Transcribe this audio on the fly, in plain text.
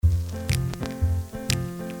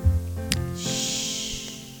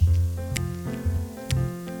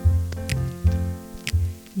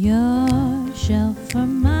Your shelf or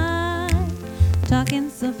mine, talking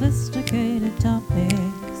sophisticated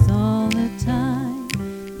topics all the time.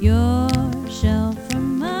 Your shelf or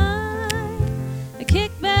mine, kick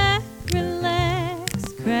back,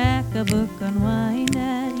 relax, crack a book, unwind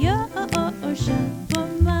at your shelf or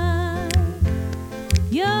mine.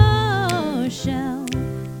 Your shelf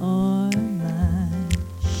or mine.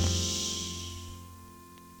 Shh.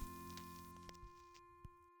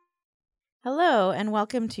 Hello, and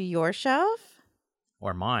welcome to Your Shelf.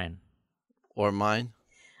 Or mine. Or mine.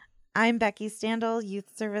 I'm Becky Standel, Youth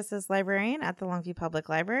Services Librarian at the Longview Public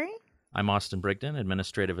Library. I'm Austin Brigden,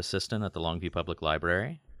 Administrative Assistant at the Longview Public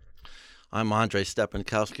Library. I'm Andre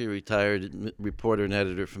Stepankowsky, retired reporter and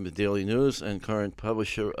editor from the Daily News and current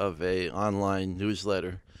publisher of a online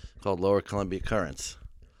newsletter called Lower Columbia Currents.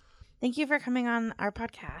 Thank you for coming on our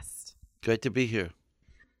podcast. Great to be here.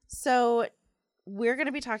 So we're going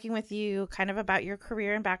to be talking with you kind of about your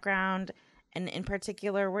career and background, and in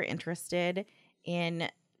particular, we're interested in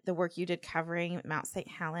the work you did covering Mount St.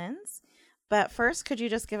 Helens. But first, could you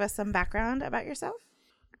just give us some background about yourself?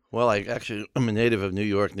 Well, I'm a native of New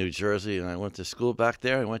York, New Jersey, and I went to school back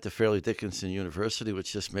there. I went to Fairleigh Dickinson University,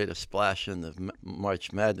 which just made a splash in the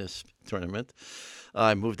March Madness tournament.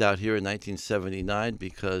 I moved out here in 1979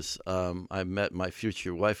 because I met my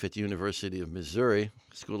future wife at the University of Missouri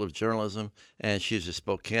School of Journalism, and she's a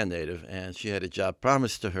Spokane native, and she had a job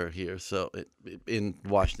promised to her here, in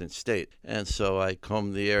Washington State. And so I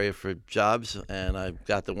combed the area for jobs, and I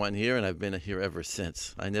got the one here, and I've been here ever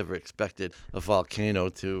since. I never expected a volcano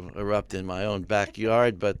to erupt in my own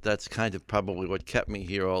backyard, but that's kind of probably what kept me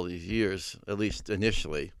here all these years, at least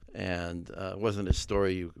initially. And it wasn't a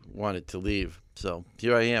story you wanted to leave. So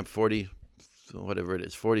here I am,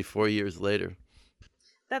 44 years later.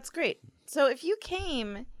 That's great. So if you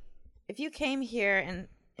came here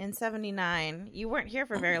in 79, you weren't here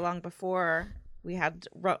for very long before we had,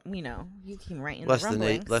 you came right in the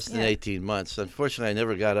rumblings. Less than 18 months. Unfortunately, I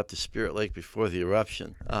never got up to Spirit Lake before the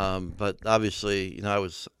eruption. But obviously, I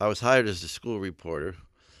was hired as a school reporter.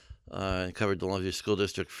 I covered the Longview School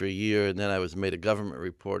District for a year, and then I was made a government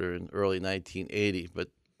reporter in early 1980. But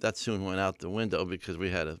that soon went out the window because we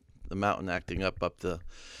had the mountain acting up the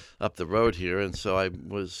road here, and so I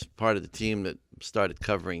was part of the team that started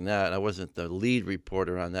covering that. I wasn't the lead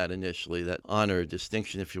reporter on that initially. That honor or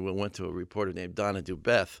distinction, if you will, went to a reporter named Donna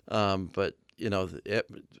Dubeth. But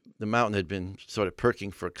the mountain had been sort of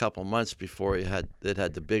perking for a couple months before it had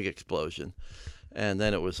the big explosion. And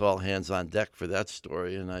then it was all hands on deck for that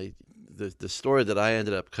story. And the story that I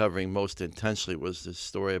ended up covering most intensely was the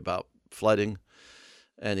story about flooding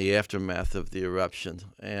and the aftermath of the eruption.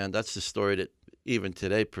 And that's the story that even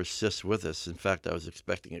today persists with us. In fact, I was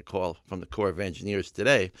expecting a call from the Corps of Engineers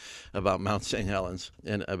today about Mount St. Helens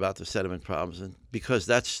and about the sediment problems. And because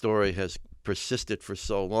that story has persisted for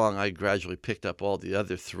so long, I gradually picked up all the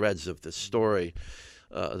other threads of the story.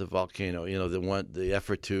 The volcano, the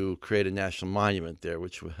effort to create a national monument there,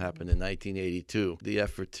 which happened in 1982, the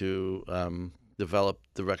effort to develop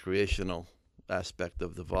the recreational aspect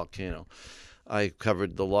of the volcano. I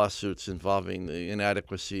covered the lawsuits involving the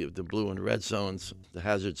inadequacy of the blue and red zones, the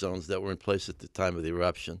hazard zones that were in place at the time of the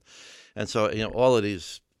eruption. And so, all of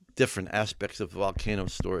these different aspects of the volcano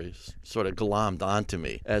stories sort of glommed onto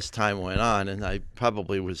me as time went on, and I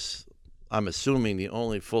probably was, I'm assuming, the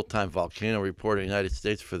only full-time volcano reporter in the United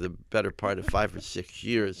States for the better part of 5 or 6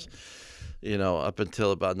 years, up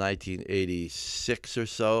until about 1986 or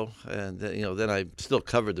so. And then I still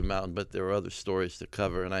covered the mountain, but there were other stories to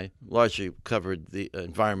cover. And I largely covered the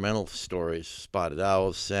environmental stories, spotted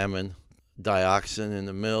owls, salmon, dioxin in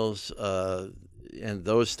the mills, and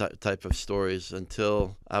those type of stories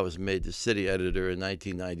until I was made the city editor in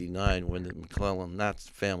 1999 when the McClellan-Knott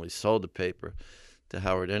family sold the paper to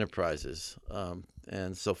Howard Enterprises.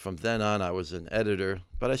 And so from then on, I was an editor,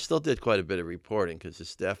 but I still did quite a bit of reporting because the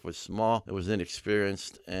staff was small, it was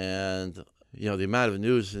inexperienced, and the amount of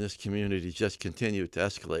news in this community just continued to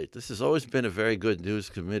escalate. This has always been a very good news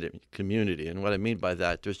community, and what I mean by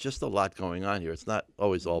that, there's just a lot going on here. It's not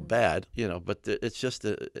always all bad, but it's just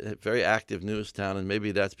a very active news town, and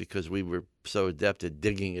maybe that's because we were so adept at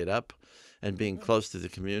digging it up and being close to the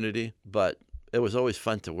community, but it was always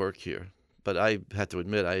fun to work here. But I had to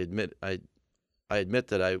admit, I admit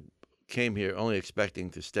that I came here only expecting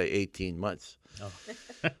to stay 18 months. Oh.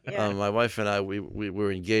 Yeah. My wife and I, we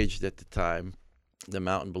were engaged at the time. The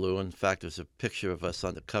mountain blew. In fact, there's a picture of us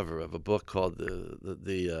on the cover of a book called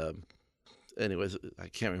anyways, I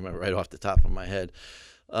can't remember right off the top of my head.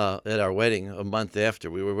 At our wedding, a month after,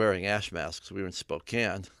 we were wearing ash masks. We were in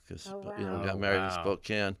Spokane because we got married in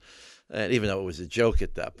Spokane, and even though it was a joke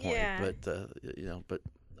at that point. Yeah. But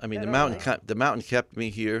I mean, Totally. the mountain kept me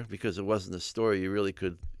here because it wasn't a story you really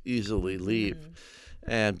could easily leave.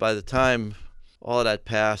 And by the time all of that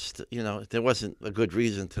passed, there wasn't a good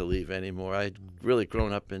reason to leave anymore. I'd really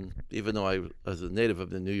grown up even though I was a native of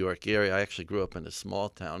the New York area, I actually grew up in a small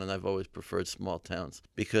town, and I've always preferred small towns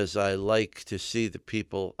because I like to see the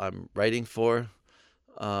people I'm writing for.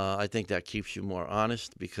 I think that keeps you more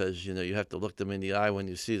honest because, you have to look them in the eye when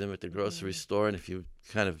you see them at the grocery store, and if you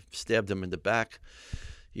kind of stab them in the back,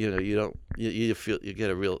 you feel, you get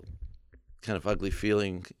a real kind of ugly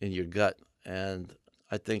feeling in your gut. And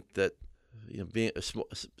I think that being a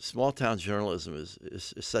small town journalism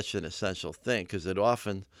is such an essential thing because it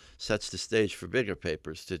often sets the stage for bigger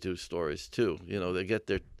papers to do stories too. They get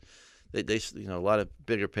a lot of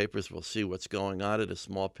bigger papers will see what's going on at a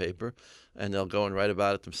small paper, and they'll go and write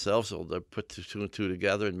about it themselves. Or they'll put two and two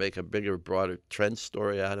together and make a bigger, broader trend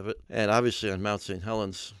story out of it. And obviously on Mount St.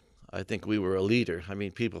 Helens, I think we were a leader. I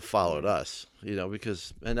mean, people followed us, and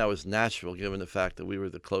that was natural given the fact that we were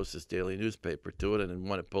the closest daily newspaper to it and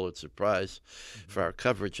won a Pulitzer Prize for our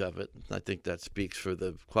coverage of it. I think that speaks for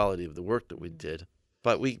the quality of the work that we did.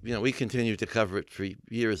 But we continued to cover it for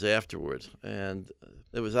years afterwards, and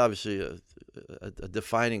it was obviously a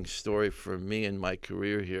defining story for me in my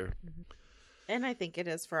career here. And I think it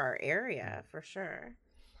is for our area, for sure.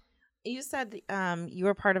 You said you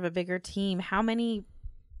were part of a bigger team. How many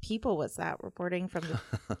people was that reporting from the...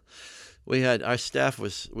 We had at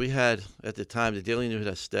the time, the Daily News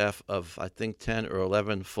had a staff of, I think, 10 or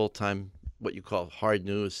 11 full-time, what you call hard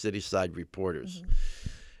news, city-side reporters.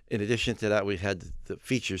 In addition to that, we had the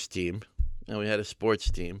features team, and we had a sports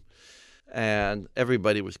team, and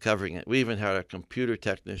everybody was covering it. We even had a computer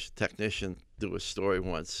technician do a story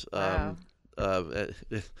once. Wow.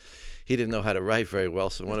 He didn't know how to write very well,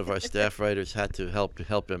 so one of our staff writers had to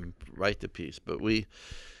help him write the piece. But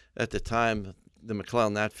at the time, the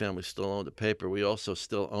McClellan-Nat family still owned the paper. We also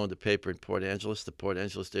still owned a paper in Port Angeles, the Port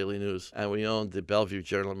Angeles Daily News, and we owned the Bellevue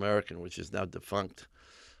Journal-American, which is now defunct.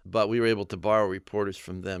 But we were able to borrow reporters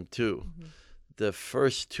from them, too. The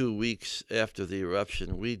first 2 weeks after the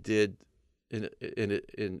eruption, we did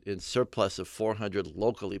in surplus of 400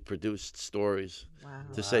 locally produced stories. Wow.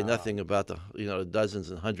 To say nothing about the dozens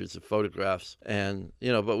and hundreds of photographs. And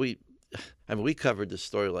but we covered this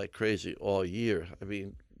story like crazy all year. I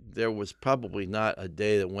mean, there was probably not a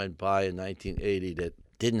day that went by in 1980 that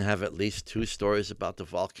didn't have at least 2 stories about the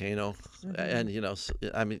volcano. And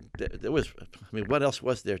there was, what else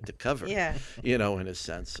was there to cover? Yeah. In a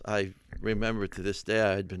sense. I remember to this day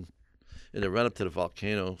I had been in the run-up to the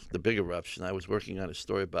volcano, the big eruption. I was working on a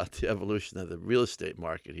story about the evolution of the real estate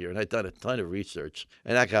market here, and I'd done a ton of research,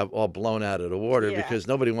 and that got all blown out of the water because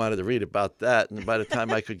nobody wanted to read about that. And by the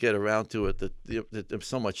time I could get around to it,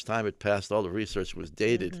 so much time had passed, all the research was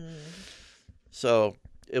dated. So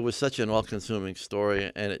it was such an all-consuming story,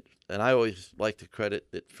 and I always like to credit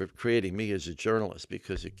it for creating me as a journalist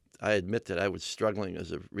because I admit that I was struggling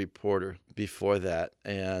as a reporter before that,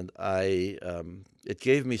 and it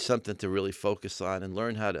gave me something to really focus on and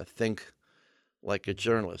learn how to think like a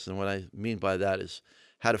journalist. And what I mean by that is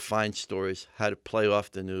how to find stories, how to play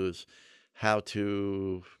off the news, how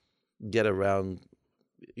to get around,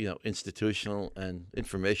 institutional and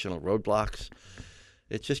informational roadblocks.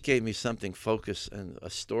 It just gave me something focus and a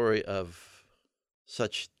story of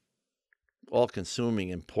such all-consuming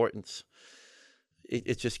importance.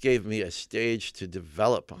 It just gave me a stage to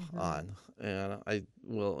develop on, and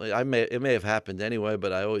it may have happened anyway,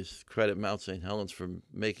 but I always credit Mount St. Helens for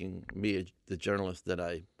making me the journalist that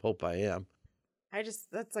I hope I am.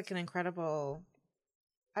 That's like an incredible,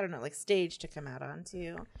 I don't know, like stage to come out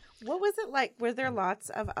onto. What was it like? Were there lots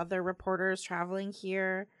of other reporters traveling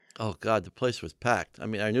here? Oh God, the place was packed. I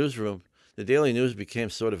mean, our newsroom, the Daily News became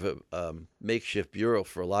sort of a makeshift bureau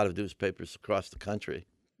for a lot of newspapers across the country.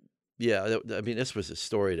 Yeah, I mean, this was a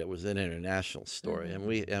story that was an international story,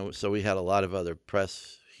 and so we had a lot of other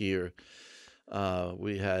press here.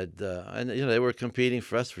 We had, they were competing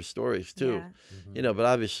for us for stories too, but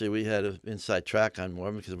obviously we had an inside track on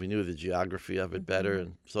more because we knew the geography of it better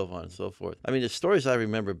and so on and so forth. I mean, the stories I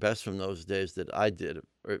remember best from those days that I did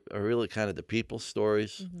are really kind of the people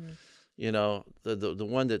stories. The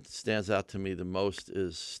one that stands out to me the most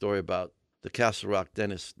is a story about the Castle Rock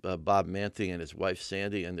dentist, Bob Manting, and his wife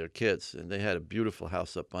Sandy and their kids. And they had a beautiful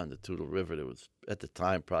house up on the Toutle River that was, at the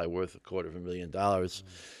time, probably worth $250,000.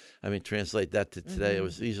 I mean, translate that to today, it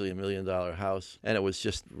was easily $1 million house. And it was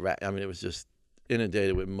just, it was just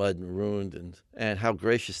inundated with mud and ruined. And how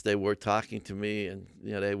gracious they were talking to me. And,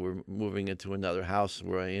 they were moving into another house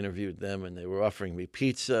where I interviewed them, and they were offering me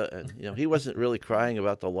pizza. And, he wasn't really crying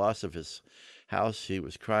about the loss of his house. He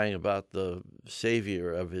was crying about the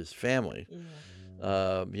savior of his family.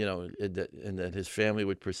 And that his family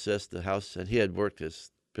would persist. The house, and he had worked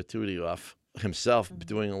his patootie off himself,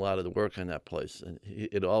 doing a lot of the work on that place, and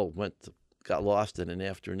it all got lost in an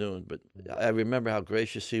afternoon. But I remember how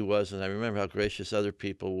gracious he was, and I remember how gracious other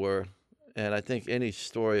people were. And I think any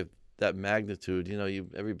story of that magnitude,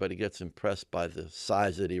 everybody gets impressed by the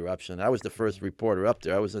size of the eruption. I was the first reporter up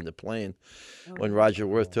there. I was in the plane when Roger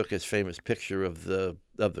Wirth took his famous picture of the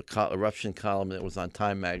eruption column that was on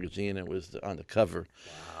Time magazine. It was on the cover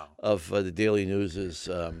of the Daily News's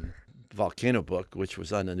volcano book, which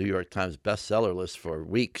was on the New York Times bestseller list for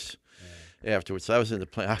weeks afterwards. So I was in the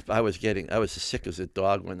plane. I was as sick as a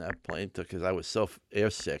dog when that plane took, because I was so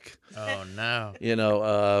airsick. Oh no!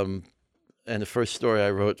 And the first story I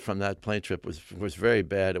wrote from that plane trip was very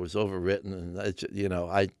bad. It was overwritten, and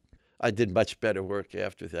I did much better work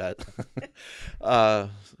after that.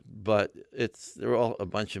 But they're all a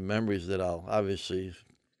bunch of memories that I'll obviously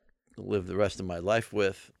live the rest of my life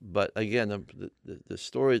with. But again,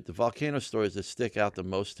 the volcano stories that stick out the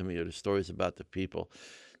most to me are the stories about the people.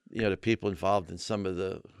 The people involved in some of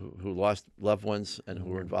who lost loved ones and who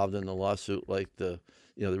were involved in the lawsuit, like the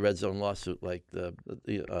Red Zone lawsuit, like the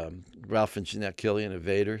Ralph and Jeanette Killian of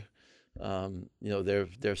Vader.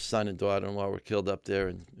 Their son and daughter-in-law were killed up there,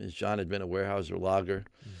 and John had been a Weyerhaeuser logger.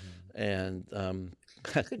 And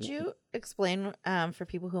could you explain for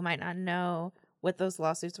people who might not know what those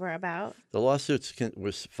lawsuits were about? The lawsuits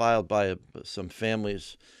was filed by some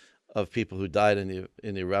families of people who died in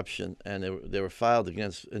the eruption, and they were filed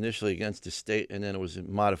initially against the state, and then it was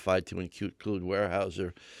modified to include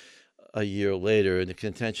Weyerhaeuser a year later. And the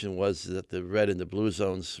contention was that the red and the blue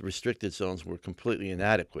zones, restricted zones, were completely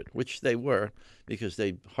inadequate, which they were, because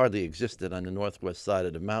they hardly existed on the northwest side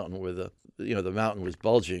of the mountain, where the mountain was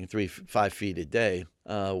bulging 5 feet a day.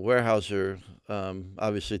 Weyerhaeuser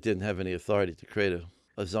obviously didn't have any authority to create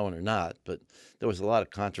a zone or not, but there was a lot of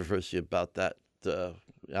controversy about that.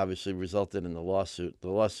 Obviously resulted in the lawsuit. The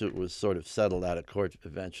lawsuit was sort of settled out of court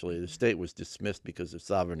eventually. The state was dismissed because of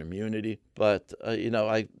sovereign immunity. But,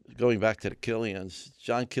 going back to the Killians,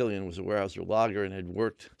 John Killian was a Weyerhaeuser logger and had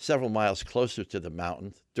worked several miles closer to the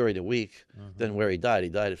mountain during the week than where he died. He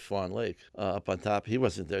died at Fawn Lake up on top. He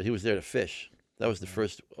wasn't there. He was there to fish. That was the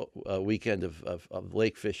first weekend of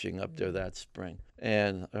lake fishing up there that spring.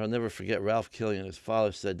 And I'll never forget Ralph Killian, his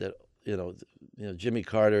father, said that, Jimmy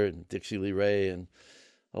Carter and Dixie Lee Ray and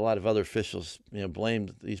a lot of other officials,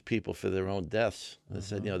 blamed these people for their own deaths. They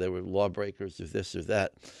said, they were lawbreakers of this or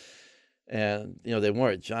that. And, they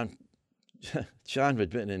weren't. John had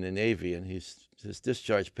been in the Navy, and his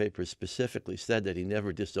discharge papers specifically said that he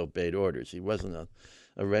never disobeyed orders. He wasn't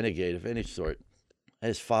a renegade of any sort.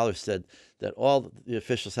 His father said that all the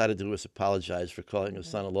officials had to do was apologize for calling his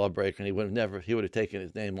son a lawbreaker, and he would have taken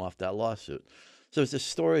his name off that lawsuit. So it's just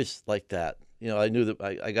stories like that. I knew that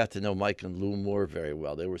I got to know Mike and Lou Moore very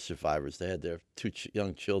well. They were survivors. They had their two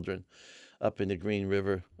young children up in the Green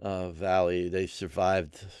River Valley. They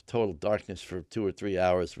survived total darkness for 2 or 3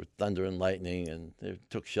 hours with thunder and lightning, and they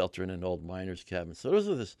took shelter in an old miner's cabin. So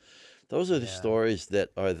those are the stories that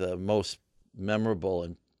are the most memorable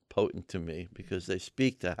and potent to me, because they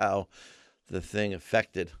speak to how the thing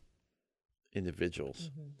affected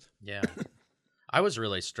individuals. Yeah. I was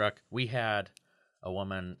really struck. We had a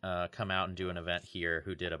woman come out and do an event here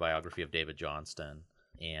who did a biography of David Johnston,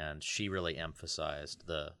 and she really emphasized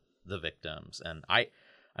the victims. And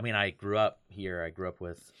I grew up here. I grew up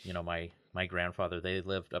with my grandfather. They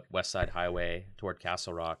lived up West Side Highway toward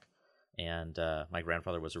Castle Rock, and my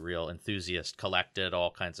grandfather was a real enthusiast, collected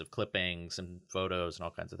all kinds of clippings and photos and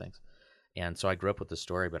all kinds of things. And so I grew up with the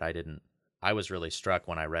story, but I was really struck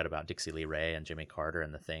when I read about Dixie Lee Ray and Jimmy Carter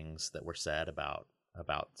and the things that were said about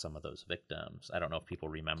some of those victims. I don't know if people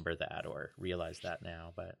remember that or realize that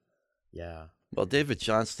now, but yeah. Well, David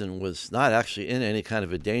Johnston was not actually in any kind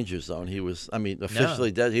of a danger zone. He was,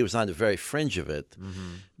 officially dead. He was on the very fringe of it,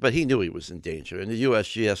 but he knew he was in danger, and the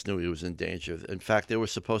USGS knew he was in danger. In fact, they were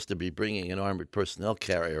supposed to be bringing an armored personnel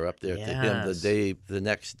carrier up there to him the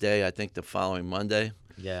next day, I think the following Monday.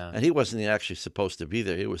 Yeah. And he wasn't actually supposed to be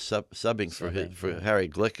there. He was subbing for Harry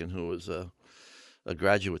Glicken, who was a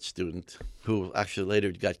graduate student who actually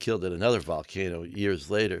later got killed at another volcano years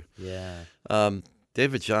later. Yeah.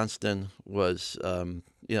 David Johnston was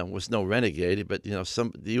no renegade, but the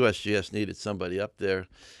USGS needed somebody up there.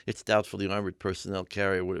 It's doubtful the armored personnel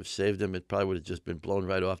carrier would have saved him. It probably would have just been blown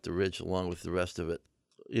right off the ridge along with the rest of it.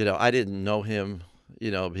 I didn't know him.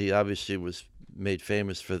 He obviously was made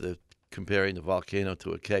famous for the comparing the volcano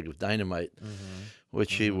to a keg of dynamite,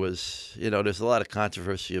 which he was, there's a lot of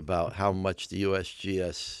controversy about how the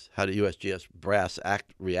USGS brass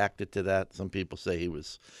reacted to that. Some people say he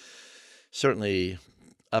was certainly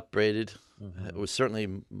upbraided. It was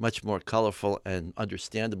certainly much more colorful and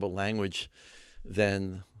understandable language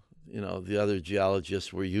than the other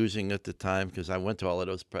geologists were using at the time, because I went to all of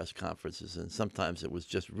those press conferences, and sometimes it was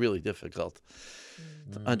just really difficult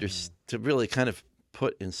to really kind of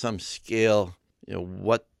put in some scale,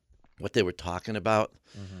 what they were talking about.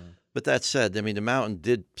 But that said, I mean, the mountain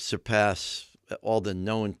did surpass all the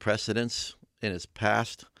known precedents in its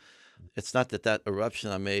past. It's not that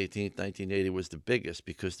eruption on May 18th, 1980 was the biggest,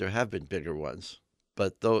 because there have been bigger ones,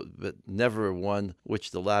 but never one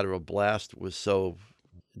which the lateral blast was so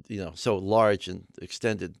large and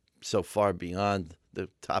extended so far beyond the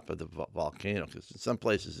top of the volcano. Because in some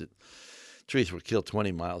places, trees were killed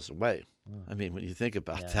 20 miles away. I mean, when you think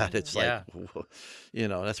about that, it's like,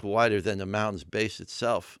 that's wider than the mountain's base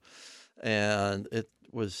itself. And it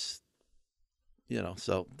was,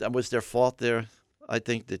 so that was their fault there. I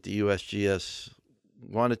think that the USGS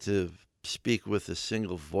wanted to speak with a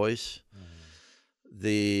single voice.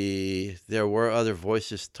 There were other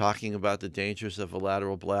voices talking about the dangers of a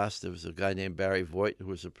lateral blast. There was a guy named Barry Voigt, who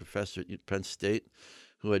was a professor at Penn State,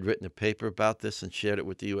 who had written a paper about this and shared it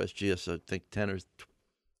with the USGS, I think 10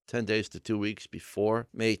 days to 2 weeks before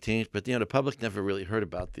May 18th. But, the public never really heard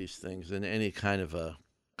about these things in any kind of a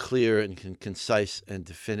clear and concise and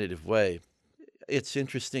definitive way. It's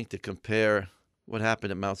interesting to compare what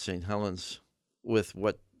happened at Mount St. Helens with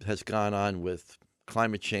what has gone on with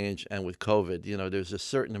climate change and with COVID. There's a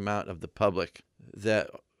certain amount of the public that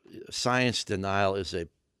science denial is a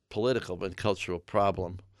political and cultural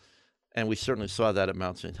problem. And we certainly saw that at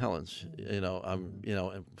Mount St. Helens.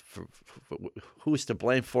 And who's to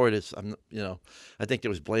blame for it is, I think there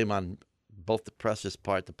was blame on both the press's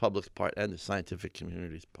part, the public's part, and the scientific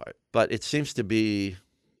community's part. But it seems to be,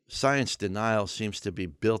 science denial seems to be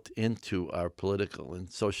built into our political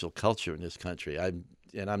and social culture in this country. I'm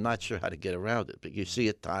not sure how to get around it, but you see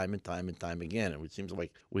it time and time and time again. And it seems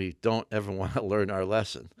like we don't ever want to learn our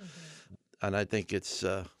lesson. And I think it's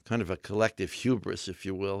kind of a collective hubris, if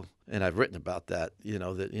you will. And I've written about that.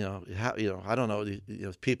 I don't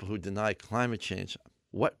know. People who deny climate change.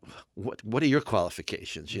 What are your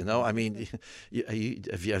qualifications? I mean,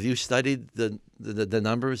 have you studied the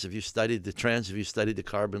numbers? Have you studied the trends? Have you studied the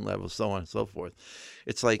carbon levels, so on and so forth?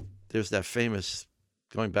 It's like there's that famous,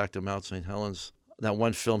 going back to Mount St. Helens, that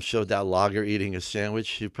one film showed that logger eating a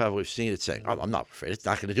sandwich. You've probably seen it, saying, I'm not afraid. It's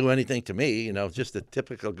not going to do anything to me. Just a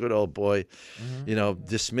typical good old boy,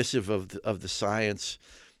 dismissive of the science.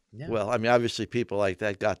 Yeah. Well, I mean, obviously people like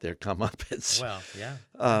that got their comeuppance. Well, yeah.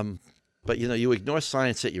 But, you ignore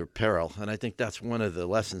science at your peril. And I think that's one of the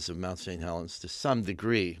lessons of Mount St. Helens to some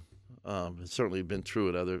degree. It's certainly been true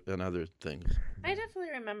in other things. I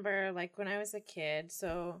definitely remember, like, when I was a kid.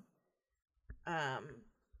 So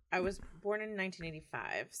I was born in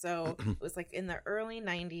 1985. So it was like in the early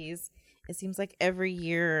 90s. It seems like every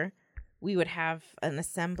year we would have an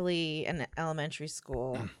assembly in elementary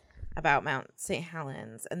school about Mount St.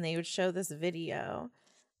 Helens. And they would show this video.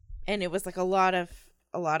 And it was like a lot of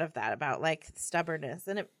that about like stubbornness,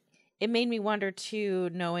 and it made me wonder too,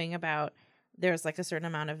 knowing about there's like a certain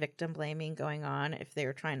amount of victim blaming going on, if they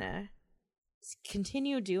were trying to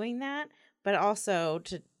continue doing that, but also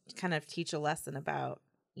to kind of teach a lesson about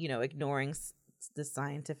ignoring the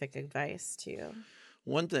scientific advice too.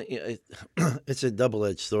 One thing, it's a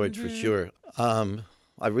double-edged sword for sure. I'm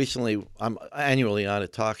annually on a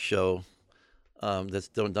talk show that's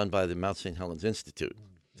done by the Mount St. Helens Institute.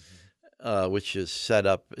 Which is set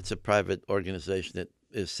up, it's a private organization that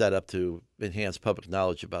is set up to enhance public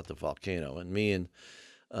knowledge about the volcano. And me and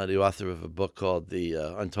the author of a book called The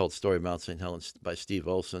Untold Story of Mount St. Helens by Steve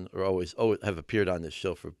Olson always have appeared on this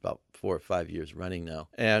show for about 4 or 5 years running now.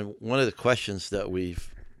 And one of the questions that we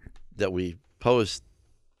posed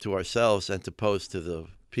to ourselves and to pose to the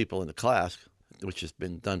people in the class, which has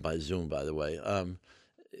been done by Zoom, by the way,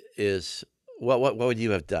 is what would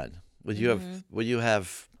you have done? Would you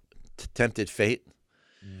have tempted fate?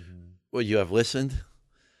 Would you have listened?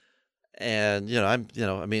 And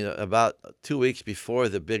about 2 weeks before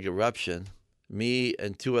the big eruption, me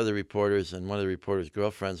and 2 other reporters and one of the reporters'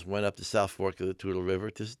 girlfriends went up the South Fork of the Toutle River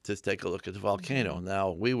to take a look at the volcano. Now,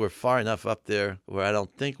 we were far enough up there where I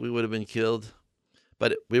don't think we would have been killed,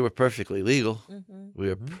 but we were perfectly legal. We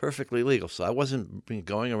were perfectly legal, so I wasn't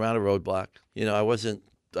going around a roadblock. I wasn't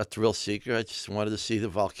a thrill seeker. I just wanted to see the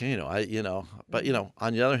volcano. But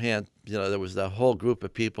on the other hand, there was that whole group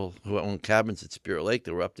of people who owned cabins at Spirit Lake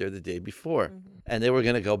that were up there the day before. And they were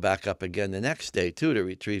going to go back up again the next day, too, to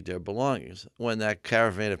retrieve their belongings. When that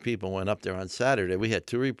caravan of people went up there on Saturday, we had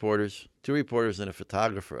two reporters and a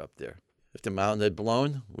photographer up there. If the mountain had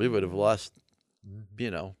blown, we would have lost,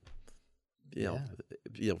 you know,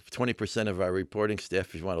 20% of our reporting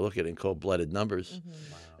staff, if you want to look at it in cold-blooded numbers. Mm-hmm.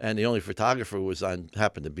 Wow. And the only photographer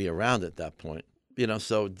happened to be around at that point. We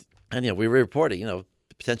were reporting, the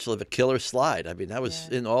potential of a killer slide. I mean, that was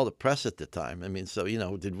in all the press at the time. I mean, so,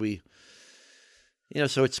 did we...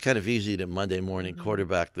 so it's kind of easy to Monday morning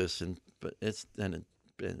quarterback this, but it's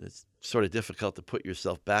sort of difficult to put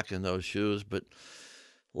yourself back in those shoes. But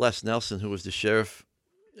Les Nelson, who was the sheriff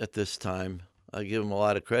at this time, I give him a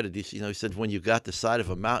lot of credit. He said when you got the side of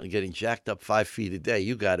a mountain getting jacked up 5 feet a day,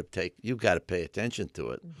 you got to pay attention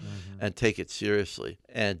to it and take it seriously.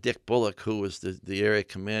 And Dick Bullock, who was the area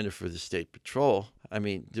commander for the state patrol, I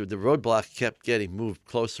mean, the roadblock kept getting moved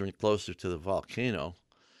closer and closer to the volcano.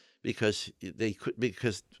 Because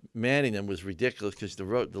manning them was ridiculous because the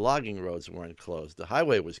logging roads weren't closed. The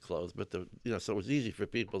highway was closed, but so it was easy for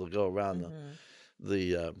people to go around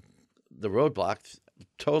the roadblock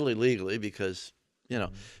totally legally because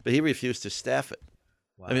but he refused to staff it.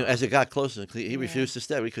 Wow. I mean, as it got closer, he refused to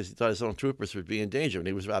staff it because he thought his own troopers would be in danger, and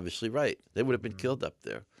he was obviously right. They would have been killed up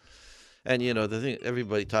there. And the thing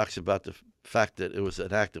everybody talks about the fact that it was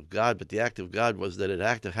an act of God, but the act of God was that it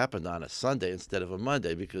happened on a Sunday instead of a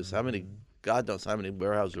Monday, because God knows how many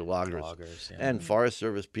Weyerhaeuser loggers and Forest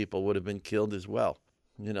Service people would have been killed as well.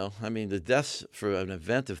 I mean, the deaths for an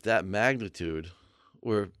event of that magnitude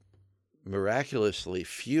were miraculously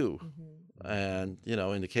few. And,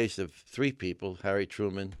 in the case of 3 people, Harry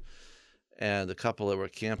Truman and the couple that were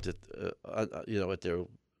camped at their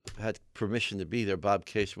had permission to be there, Bob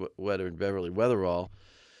Casewetter and Beverly Weatherall.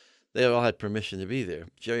 They all had permission to be there.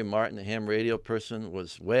 Jerry Martin, the ham radio person,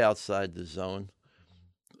 was way outside the zone.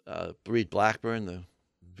 Reed Blackburn, the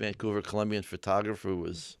Vancouver Columbian photographer, who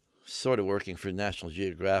was sort of working for National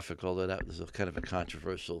Geographic, although that was a kind of a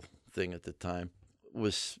controversial thing at the time,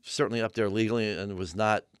 was certainly up there legally and was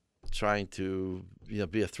not trying to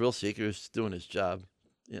be a thrill seeker. He was doing his job.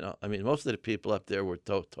 I mean, most of the people up there were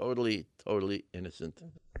totally innocent,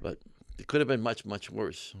 but it could have been much, much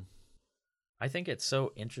worse. I think it's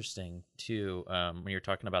so interesting, too, when you're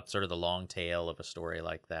talking about sort of the long tail of a story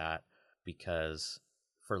like that, because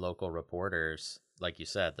for local reporters, like you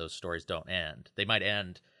said, those stories don't end. They might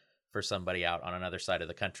end for somebody out on another side of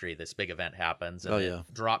the country. This big event happens, and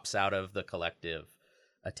it drops out of the collective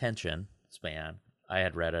attention span. I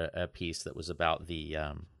had read a piece that was about the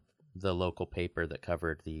local paper that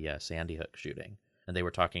covered the Sandy Hook shooting. And they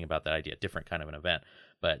were talking about that idea, different kind of an event,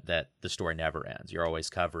 but that the story never ends. You're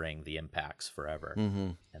always covering the impacts forever.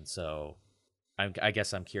 And so I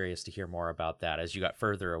guess I'm curious to hear more about that as you got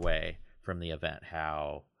further away from the event,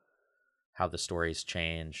 how the stories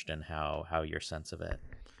changed and how your sense of it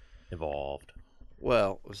evolved.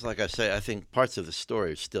 Well, it's like I say, I think parts of the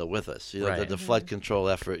story are still with us. The flood control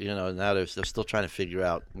effort, now they're still trying to figure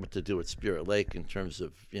out what to do with Spirit Lake in terms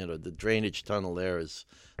of, the drainage tunnel there has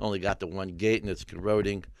only got the one gate and it's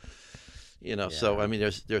corroding. So, I mean,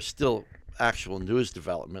 there's still actual news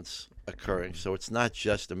developments occurring. So it's not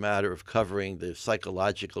just a matter of covering the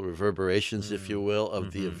psychological reverberations, if you will,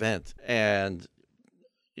 of the event. And,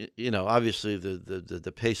 obviously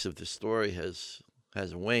the pace of the story has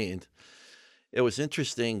waned. It was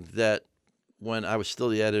interesting that when I was still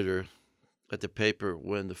the editor at the paper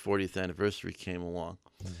when the 40th anniversary came along,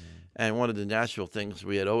 and one of the natural things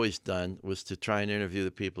we had always done was to try and interview the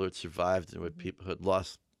people who had survived and people who had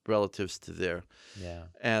lost relatives to there. Yeah.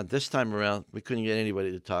 And this time around, we couldn't get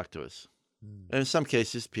anybody to talk to us. And in some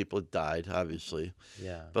cases, people had died, obviously.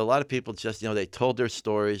 Yeah. But a lot of people just, they told their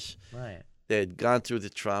stories. Right. They had gone through the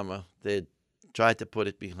trauma. They had tried to put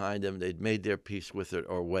it behind them. They'd made their peace with it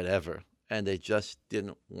or whatever. And they just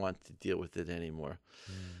didn't want to deal with it anymore.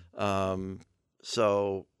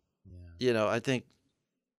 So, I think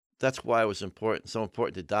that's why it was so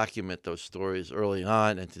important to document those stories early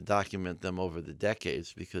on and to document them over the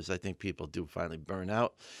decades, because I think people do finally burn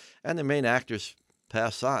out. And the main actors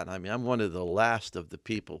pass on. I mean, I'm one of the last of the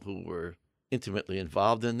people who were intimately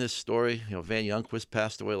involved in this story. Van Youngquist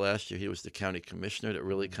passed away last year. He was the county commissioner that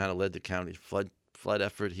really kind of led the county's flood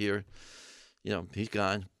effort here. He's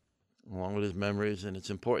gone, along with his memories, and it's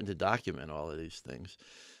important to document all of these things.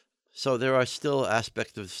 So there are still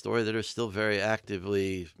aspects of the story that are still very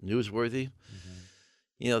actively newsworthy.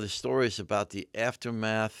 The stories about the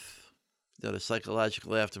aftermath, the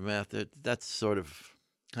psychological aftermath, that's sort of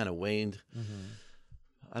kind of waned.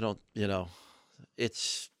 I don't,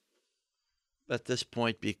 it's at this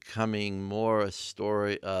point becoming more a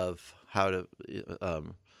story of how to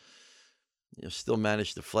still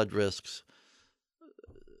manage the flood risks,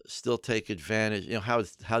 still take advantage,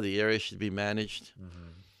 how the area should be managed.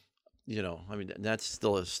 I mean, that's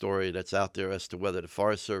still a story that's out there as to whether the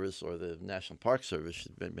Forest Service or the National Park Service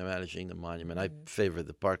should be managing the monument. I favor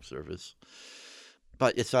the Park Service.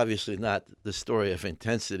 But it's obviously not the story of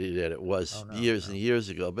intensity that it was years and years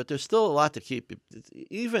ago. But there's still a lot to keep.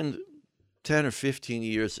 Even 10 or 15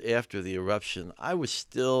 years after the eruption, I was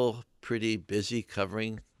still pretty busy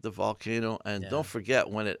covering the volcano. And don't forget,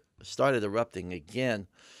 when it started erupting again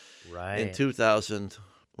in 2000,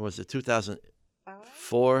 was it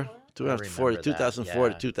 2004? 2004 to 2004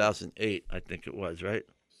 to 2008, I think it was, right?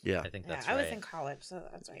 Yeah. I think that's I right. was in college, so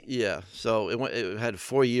that's right. Yeah, so it had a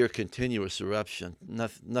 4-year continuous eruption,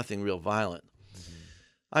 nothing real violent.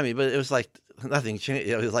 I mean, but it was like nothing changed.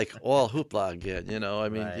 It was like all hoopla again, I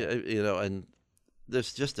mean, and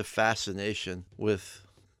there's just a fascination with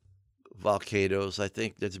volcanoes. I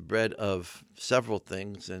think that's bred of several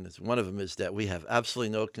things, and one of them is that we have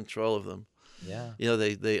absolutely no control of them. Yeah.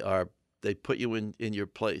 They put you in your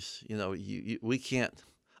place. We can't.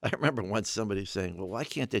 I remember once somebody saying, well, why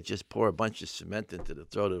can't they just pour a bunch of cement into the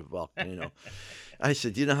throat of the volcano? I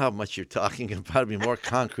said, do you know how much you're talking about? It'd be more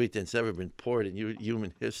concrete than's ever been poured in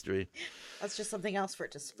human history. That's just something else for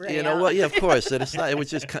it to spray out. Well, yeah, of course. And it's not, it was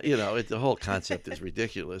just, the whole concept is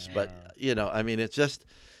ridiculous. But, I mean, it's just,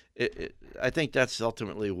 I think that's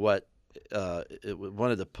ultimately what,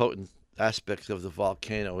 one of the potent aspects of the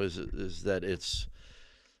volcano is that it's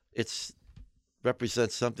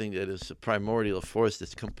represents something that is a primordial force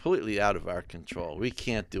that's completely out of our control. We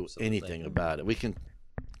can't do anything about it. We can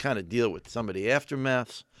kind of deal with some of the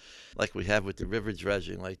aftermaths, like we have with the river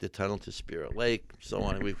dredging, like the tunnel to Spirit Lake, so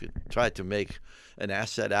on. And we could try to make an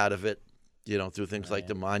asset out of it, through things like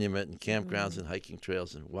the monument and campgrounds and hiking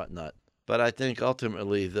trails and whatnot. But I think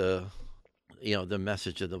ultimately the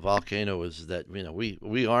message of the volcano is that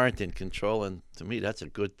we aren't in control, and to me that's a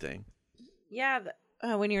good thing. Yeah,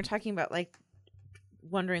 when you were talking about like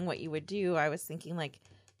wondering what you would do, I was thinking like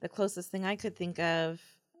the closest thing I could think of,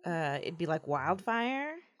 it'd be like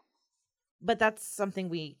wildfire, but that's something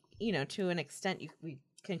we, to an extent we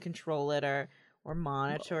can control it or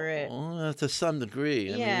monitor it. Well, to some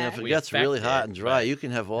degree. I mean, if it We gets really affect hot it, and dry, but- you can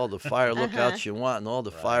have all the fire lookouts you want and all the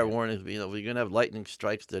fire warnings. We're going to have lightning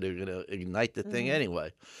strikes that are going to ignite the thing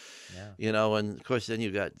anyway. Yeah. And of course, then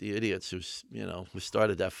you got the idiots who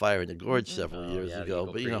started that fire in the gorge several years the ago. Eagle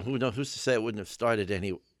But Creek. who's to say it wouldn't have started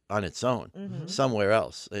any on its own somewhere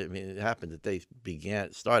else? I mean, it happened that they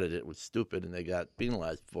started it was stupid, and they got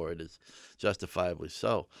penalized for it, is justifiably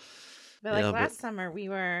so. But like last summer,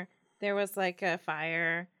 there was like a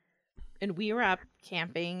fire, and we were up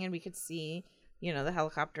camping, and we could see, the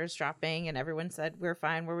helicopters dropping, and everyone said we're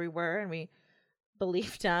fine where we were, and we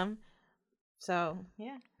believed them. So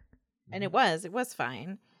yeah, and it was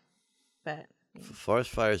fine, but forest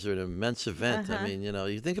fires are an immense event. I mean,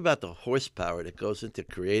 you think about the horsepower that goes into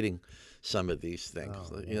creating some of these things.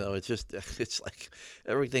 It's like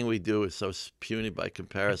everything we do is so puny by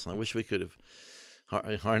comparison. I wish we could have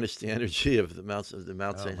harnessed the energy of the Mount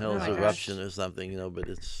St. Helens eruption or something, but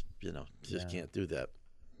it's, just can't do that.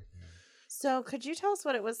 So could you tell us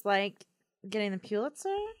what it was like getting the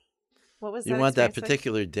Pulitzer? What was You that want that experience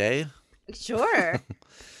particular day? like? Sure.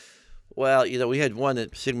 Well, we had won the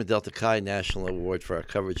Sigma Delta Chi National Award for our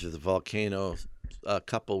coverage of the volcano a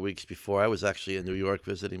couple of weeks before. I was actually in New York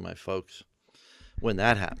visiting my folks when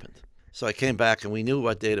that happened. So I came back, and we knew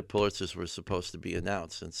what day the Pulitzers were supposed to be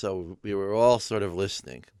announced. And so we were all sort of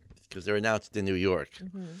listening because they're announced in New York.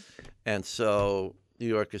 And so New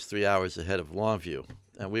York is 3 hours ahead of Longview.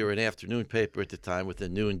 And we were an afternoon paper at the time with a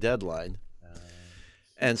noon deadline.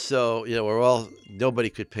 And so,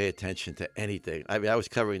 nobody could pay attention to anything. I mean, I was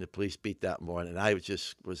covering the police beat that morning, and I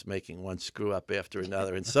was making one screw up after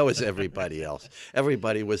another, and so was everybody else.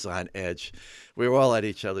 Everybody was on edge. We were all at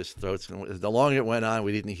each other's throats. And the longer it went on,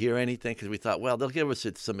 we didn't hear anything because we thought, well, they'll give us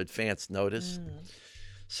some advance notice.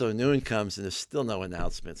 So noon comes, and there's still no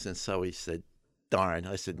announcements. And so we said, darn.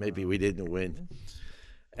 I said, maybe we didn't win.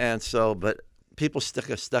 And so, but people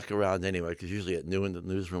stuck around anyway, because usually at noon, the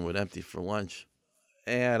newsroom would empty for lunch.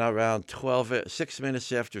 And around 6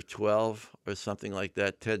 minutes after 12 or something like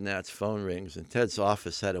that, Ted Natt's phone rings, and Ted's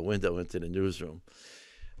office had a window into the newsroom.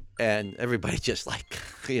 And everybody just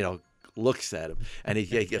looks at him, and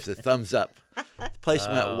he gives a thumbs up. The place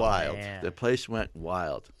went wild. Man. The place went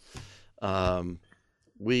wild.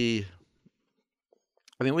 We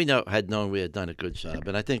had known we had done a good job,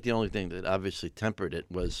 and I think the only thing that obviously tempered it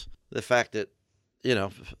was the fact that,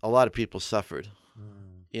 a lot of people suffered.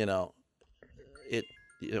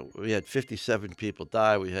 We had 57 people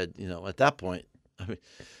die. We had, at that point, I mean,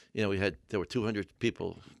 there were 200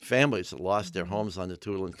 families that lost their homes on the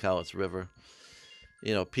Tuolin-Cowlitz River.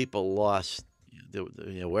 People lost. The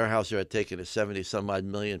Weyerhaeuser had taken a 70-some-odd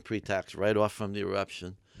million pre-tax write-off from the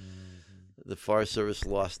eruption. The Forest Service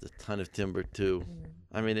lost a ton of timber too.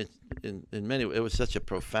 I mean, in many ways, it was such a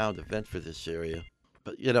profound event for this area.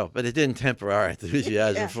 But it didn't temper our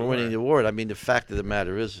enthusiasm for winning the award. I mean, the fact of the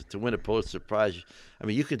matter is, to win a Pulitzer Prize, I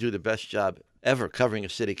mean, you can do the best job ever covering a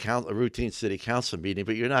routine city council meeting,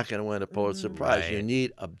 but you're not going to win a Pulitzer Prize. Right. You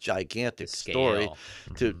need a gigantic story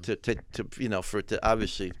to for it to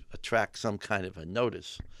obviously attract some kind of a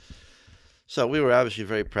notice. So we were obviously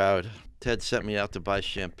very proud. Ted sent me out to buy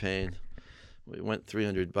champagne. We went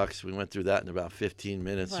 $300. We went through that in about 15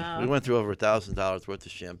 minutes. Wow. We went through over $1,000 worth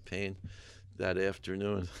of champagne that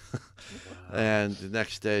afternoon. And the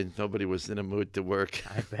next day, nobody was in a mood to work.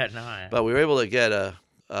 I bet not. But we were able to get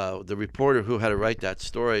the reporter who had to write that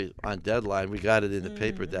story on deadline. We got it in the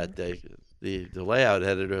paper that day. The layout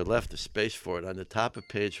editor left a space for it on the top of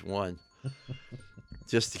page 1,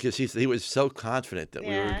 just because he was so confident that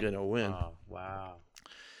we were going to win. Oh, wow.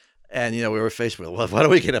 And, we were faced with, well, what are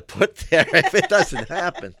we going to put there if it doesn't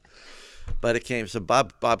happen? But it came. So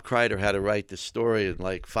Bob Kreider had to write the story in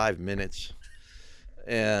like 5 minutes.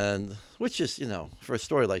 And which is, for a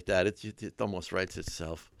story like that, it almost writes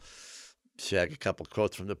itself. Shag a couple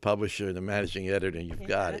quotes from the publisher and the managing editor, and you've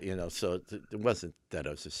got it, So it wasn't that it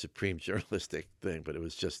was a supreme journalistic thing, but it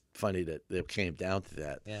was just funny that it came down to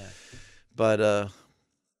that. Yeah. But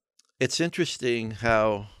it's interesting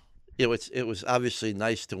how... it was obviously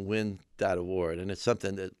nice to win that award, and it's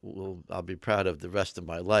something that I'll be proud of the rest of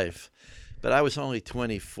my life. But I was only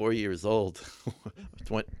 24 years old,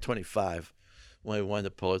 25, when I won the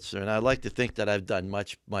Pulitzer, and I like to think that I've done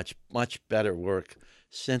much, much, much better work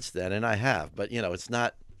since then, and I have. But it's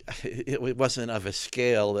not. It wasn't of a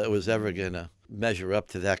scale that was ever going to measure up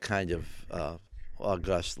to that kind of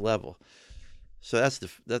august level. So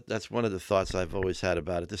that's one of the thoughts I've always had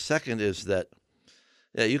about it. The second is that.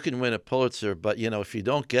 Yeah, you can win a Pulitzer, but if you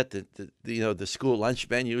don't get the school lunch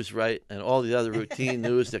menus right and all the other routine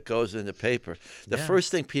news that goes in the paper, the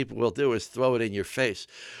first thing people will do is throw it in your face.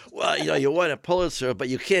 Well, you won a Pulitzer, but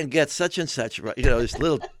you can't get such and such right. This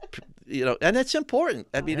little, and it's important.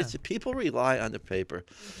 I mean, people rely on the paper.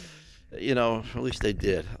 At least they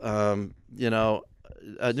did. A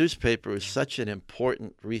newspaper is such an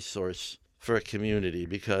important resource for a community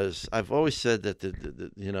because I've always said that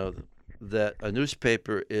that a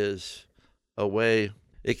newspaper is a way,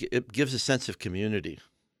 it gives a sense of community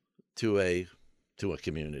to a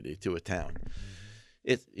community, to a town.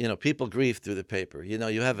 People grieve through the paper.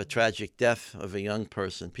 You have a tragic death of a young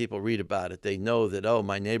person. People read about it. They know that, oh,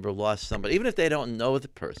 my neighbor lost somebody. Even if they don't know the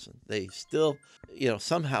person, they still,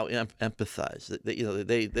 somehow empathize.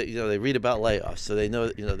 They read about layoffs, so they know,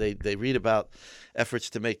 they read about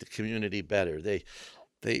efforts to make the community better. They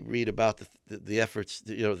read about the efforts,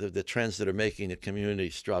 the trends that are making the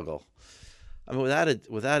community struggle. I mean,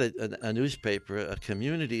 without a newspaper, a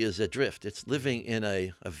community is adrift. It's living in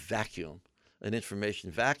a vacuum, an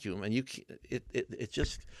information vacuum, and you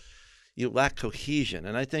lack cohesion.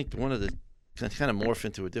 And I think one of the kind of morph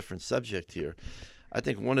into a different subject here. I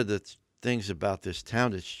think one of the things about this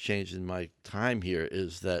town that's changed in my time here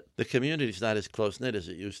is that the community's not as close knit as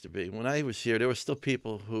it used to be. When I was here, there were still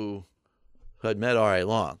people who had met R.A.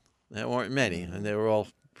 Long. There weren't many, and they were all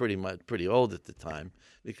pretty old at the time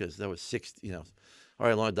because there was 60.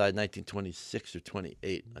 R.A. Long died in 1926 or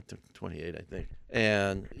 28. I think 28, I think.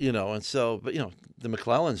 And and so, but the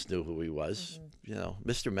McClellans knew who he was.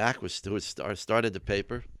 Mr. Mack who started the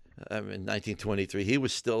paper in 1923. He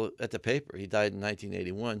was still at the paper. He died in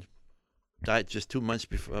 1981. Died just 2 months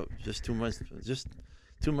before. Just 2 months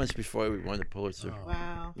before we won the Pulitzer. Oh.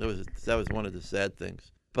 Wow. That was one of the sad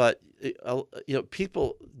things. But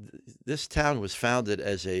people, this town was founded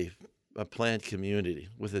as a planned community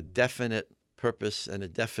with a definite purpose and a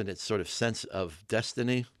definite sort of sense of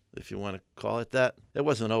destiny, if you want to call it that. It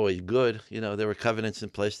wasn't always good. There were covenants in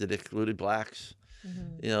place that excluded blacks.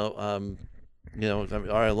 Mm-hmm.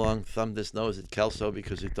 R.A. Long thumbed his nose at Kelso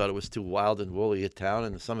because he thought it was too wild and woolly a town,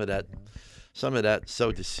 and some of that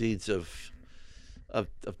sowed the seeds of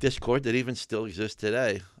discord that even still exists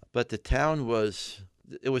today. But the town was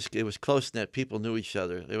close knit. People knew each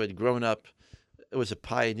other. They had grown up. It was a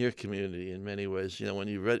pioneer community in many ways. When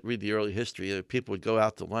you read the early history, people would go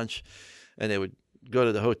out to lunch, and they would go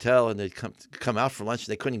to the hotel, and they'd come out for lunch, and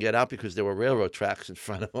they couldn't get out because there were railroad tracks in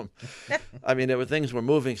front of them. I mean, things were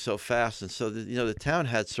moving so fast, and so the town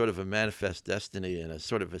had sort of a manifest destiny and a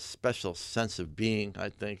sort of a special sense of being, I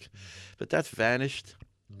think. But that's vanished.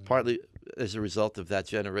 Partly, as a result of that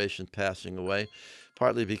generation passing away,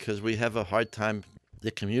 partly because we have a hard time.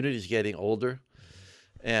 The community is getting older,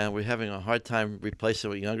 and we're having a hard time replacing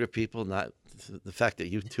with younger people. Not the fact that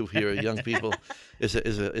you two here are young people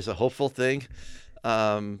is a hopeful thing,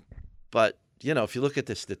 but if you look at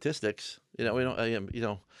the statistics, we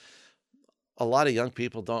don't, a lot of young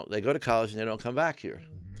people they go to college and they don't come back here.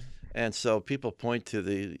 And so people point to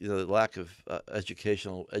the lack of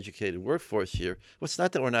educated workforce here. Well, it's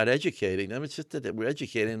not that we're not educating them; it's just that we're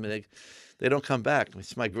educating them and they don't come back.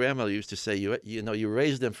 It's my grandmother used to say, you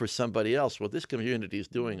raise them for somebody else. Well, this community is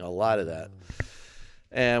doing a lot of that,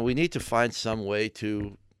 and we need to find some way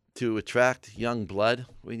to attract young blood.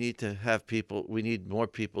 We need to have people. We need more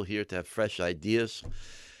people here to have fresh ideas.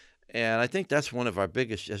 And I think that's one of our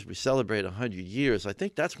biggest, as we celebrate 100 years, I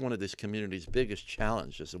think that's one of this community's biggest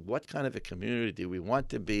challenges of what kind of a community do we want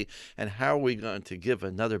to be, and how are we going to give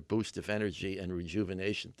another boost of energy and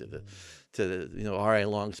rejuvenation to the R.A.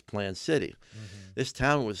 Long's planned city. This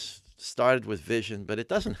town was started with vision, but it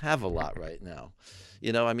doesn't have a lot right now.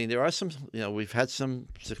 There are some, we've had some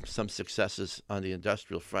successes on the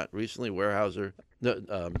industrial front recently. Weyerhaeuser,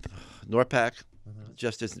 Norpac,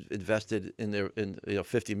 just as invested in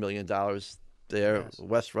 $50 million there. Yes.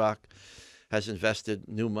 West Rock has invested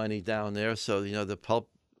new money down there. So, the pulp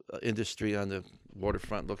industry on the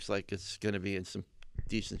waterfront looks like it's going to be in some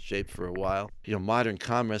decent shape for a while. Modern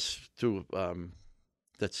commerce through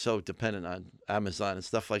that's so dependent on Amazon and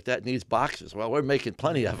stuff like that needs boxes. Well, we're making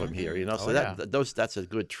plenty of them here, that's a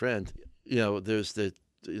good trend. There's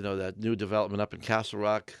that new development up in Castle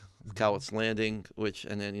Rock, Cowlitz Landing,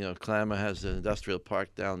 and then Klamath has an industrial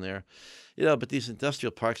park down there, but these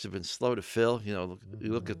industrial parks have been slow to fill. You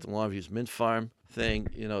look at the Longview's Mint Farm thing,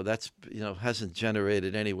 that's hasn't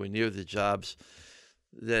generated anywhere near the jobs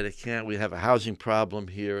that it can. We have a housing problem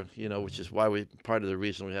here, which is why part of the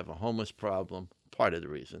reason we have a homeless problem. Part of the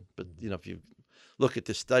reason, but if you look at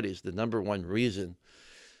the studies, the number one reason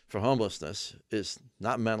for homelessness is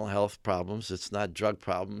not mental health problems, it's not drug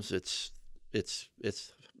problems, it's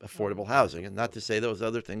affordable housing. And not to say those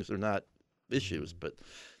other things are not issues, but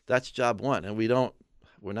that's job one. And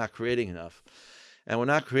we're not creating enough. And we're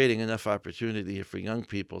not creating enough opportunity for young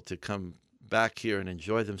people to come back here and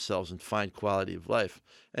enjoy themselves and find quality of life.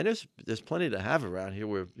 And there's plenty to have around here.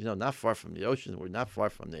 We're not far from the ocean, we're not far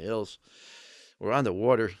from the hills, we're on the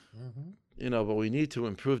water. But we need to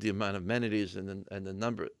improve the amount of amenities and the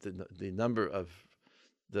number of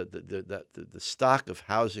the stock of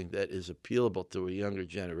housing that is appealable to a younger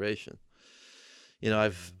generation.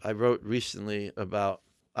 I wrote recently about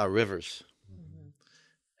our rivers,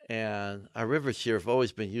 and our rivers here have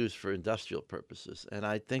always been used for industrial purposes, and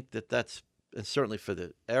I think and certainly for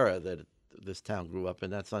the era that this town grew up in,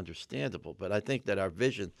 that's understandable. But I think that our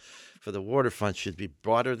vision for the waterfront should be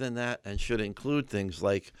broader than that and should include things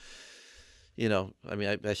like,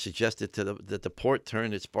 I suggested that the port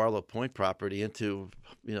turn its Barlow Point property into,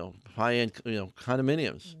 high-end,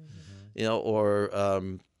 condominiums,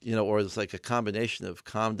 or it's like a combination of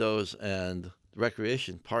condos and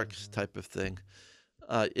recreation parks type of thing.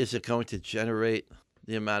 Is it going to generate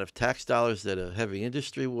the amount of tax dollars that a heavy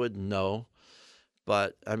industry would? No.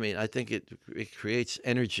 But I think it creates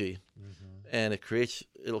energy, and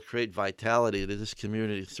it'll create vitality that this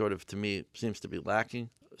community sort of, to me, seems to be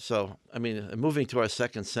lacking. So, moving to our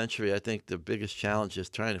second century, I think the biggest challenge is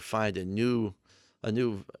trying to find a new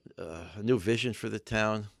vision for the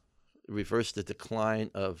town, reverse the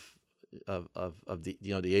decline of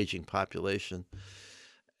the aging population,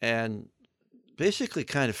 and basically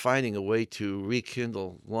kind of finding a way to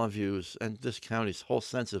rekindle Longview's and this county's whole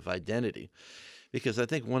sense of identity. Because I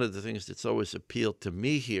think one of the things that's always appealed to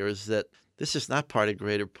me here is that this is not part of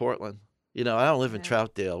Greater Portland. I don't live in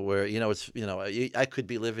Troutdale, where I could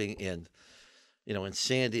be living in, in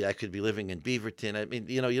Sandy. I could be living in Beaverton.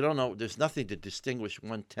 You don't know. There's nothing to distinguish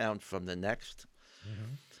one town from the next.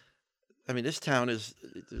 This town is.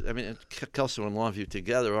 Kelso and Longview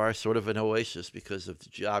together are sort of an oasis because of the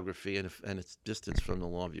geography and its distance from the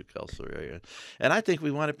Longview-Kelso area. And I think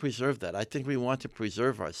we want to preserve that. I think we want to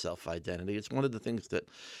preserve our self-identity. It's one of the things that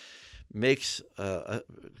makes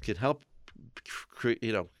can help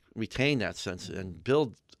retain that sense and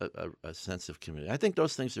build a sense of community. I think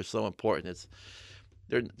those things are so important.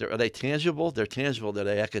 Are they tangible? They're tangible. Are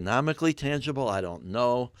they economically tangible? I don't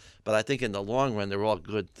know. But I think in the long run, they're all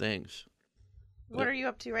good things. What are you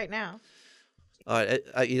up to right now? I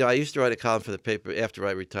used to write a column for the paper after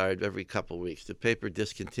I retired every couple of weeks. The paper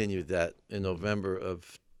discontinued that in November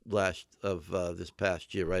of this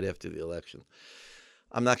past year, right after the election.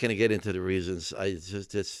 I'm not going to get into the reasons.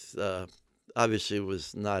 Obviously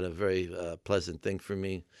was not a very pleasant thing for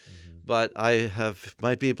me. but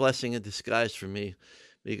might be a blessing in disguise for me.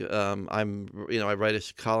 I write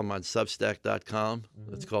a column on Substack.com.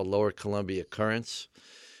 It's called Lower Columbia Currents.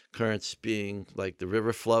 Currents being like the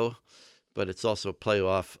river flow, but it's also a play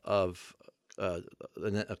off of a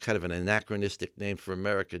kind of an anachronistic name for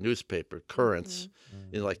American newspaper, Currents,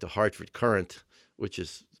 like the Hartford Courant, which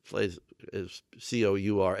is Courant,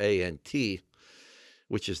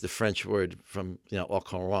 which is the French word from au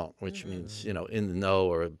courant, which means in the know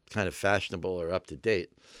or kind of fashionable or up to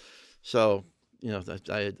date. So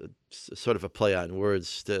I sort of a play on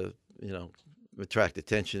words to attract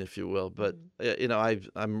attention, if you will. But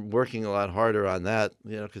I'm working a lot harder on that,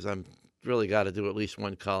 because I'm really got to do at least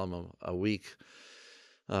one column a week.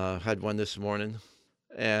 Had one this morning,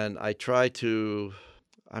 and I try to.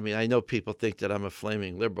 I know people think that I'm a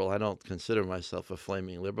flaming liberal. I don't consider myself a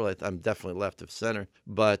flaming liberal. I'm definitely left of center.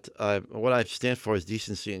 But what I stand for is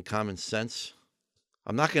decency and common sense.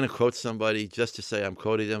 I'm not going to quote somebody just to say I'm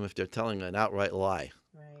quoting them if they're telling an outright lie,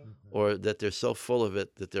 Right. or that they're so full of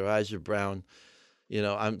it that their eyes are brown.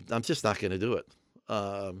 I'm just not going to do it.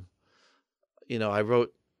 I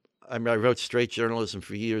wrote straight journalism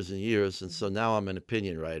for years and years, and so now I'm an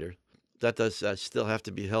opinion writer. That does still have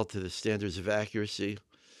to be held to the standards of accuracy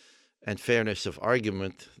and fairness of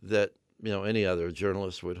argument that any other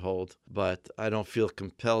journalist would hold. But I don't feel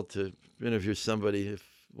compelled to interview somebody if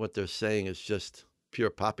what they're saying is just pure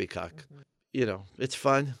poppycock. It's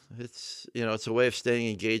fun. It's it's a way of staying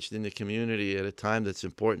engaged in the community at a time that's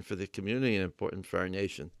important for the community and important for our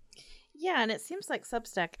nation. Yeah, and it seems like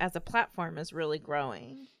Substack as a platform is really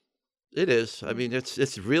growing. It is.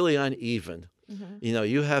 It's really uneven.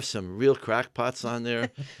 You have some real crackpots on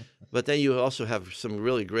there, but then you also have some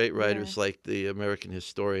really great writers like the American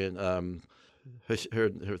historian.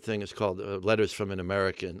 Her thing is called Letters from an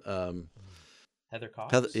American. Heather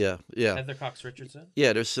Cox? Yeah. Heather Cox Richardson?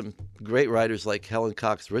 Yeah, there's some great writers like Helen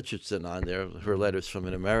Cox Richardson on there, her Letters from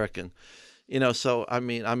an American. So I'm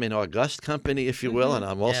in august company, if you will, and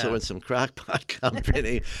I'm also in some crackpot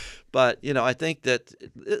company. But, I think that,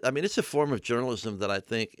 it's a form of journalism that I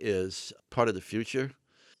think is part of the future.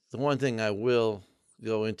 The one thing I will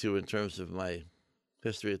go into in terms of my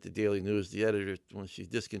history at the Daily News, the editor, when she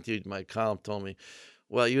discontinued my column, told me,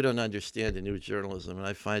 well, you don't understand the new journalism. And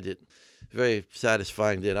I find it very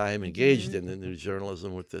satisfying that I am engaged in the new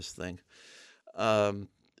journalism with this thing.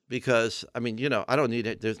 Because, I don't need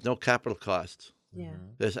it. There's no capital costs. Yeah.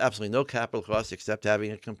 There's absolutely no capital cost except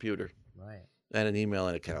having a computer and an email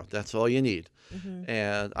account. That's all you need.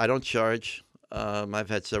 And I don't charge. I've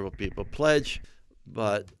had several people pledge,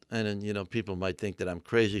 but people might think that I'm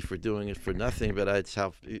crazy for doing it for nothing,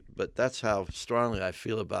 but that's how strongly I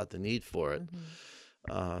feel about the need for it.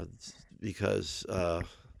 Because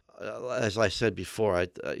as I said before,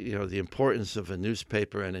 the importance of a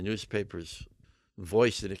newspaper and a newspaper's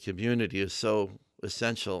voice in a community is so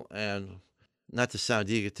essential. And not to sound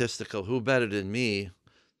egotistical, who better than me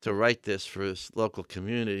to write this for this local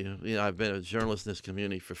community? I've been a journalist in this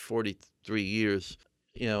community for 43 years.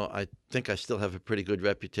 I think I still have a pretty good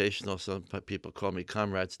reputation, though some people call me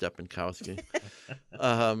Comrade Stepankowsky.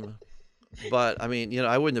 But,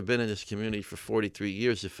 I wouldn't have been in this community for 43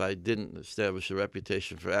 years if I didn't establish a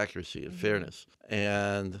reputation for accuracy and fairness.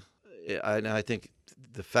 And I think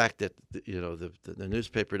the fact that the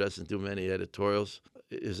newspaper doesn't do many editorials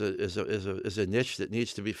is a niche that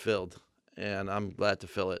needs to be filled, and I'm glad to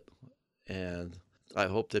fill it. And I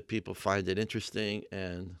hope that people find it interesting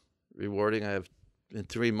and rewarding. In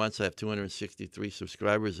 3 months, I have 263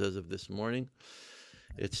 subscribers as of this morning.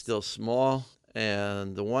 It's still small,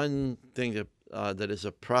 and the one thing that is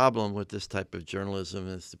a problem with this type of journalism,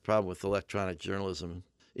 and it's the problem with electronic journalism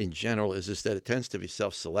in general, is that it tends to be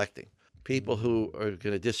self-selecting. People who are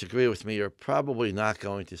going to disagree with me are probably not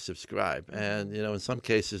going to subscribe. And, in some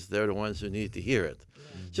cases, they're the ones who need to hear it.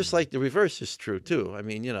 Just like the reverse is true, too.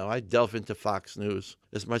 I delve into Fox News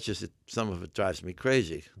as much as some of it drives me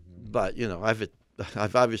crazy. But,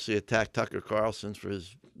 I've obviously attacked Tucker Carlson for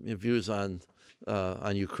his views on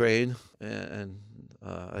Ukraine, and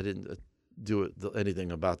I didn't do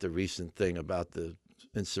anything about the recent thing about the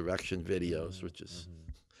insurrection videos, which is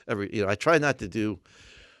I try not to do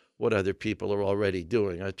what other people are already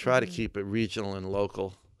doing. I try to keep it regional and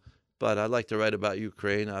local. But I like to write about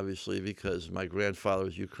Ukraine, obviously, because my grandfather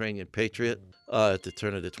was Ukrainian patriot at the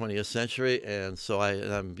turn of the 20th century. And so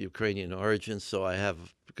I'm Ukrainian origin, so I have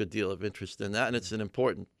a good deal of interest in that. And it's an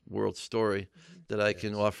important world story that I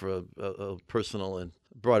can offer a personal and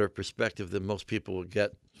broader perspective than most people will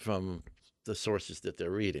get from the sources that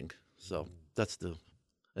they're reading. So that's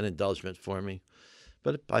an indulgence for me.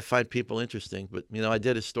 But I find people interesting. But, I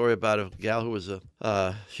did a story about a gal who was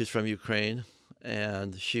she's from Ukraine,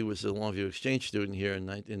 and she was a Longview exchange student here in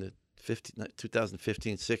the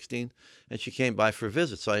 2015-16, and she came by for a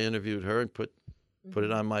visit. So I interviewed her and put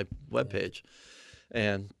it on my webpage,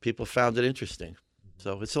 and people found it interesting.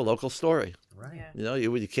 So it's a local story. Right. Yeah.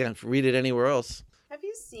 You can't read it anywhere else. Have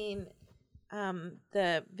you seen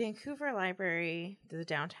the Vancouver Library, the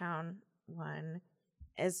downtown one,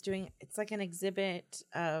 is doing, it's like an exhibit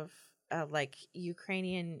of like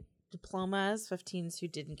Ukrainian diplomas of teens who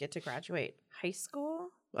didn't get to graduate high school?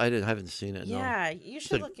 I haven't seen it. Yeah, No. you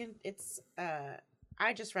should look in. It's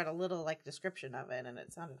I just read a little like description of it, and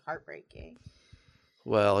it sounded heartbreaking.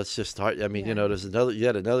 Well, it's just hard. I mean, there's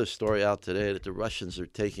yet another story out today that the Russians are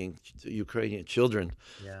taking Ukrainian children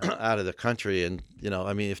out of the country, and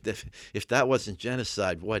I mean, if that wasn't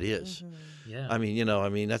genocide, what is? Mm-hmm. Yeah. I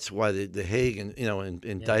mean, that's why the Hague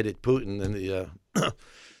indicted Putin and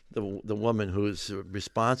the woman who's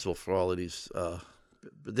responsible for all of these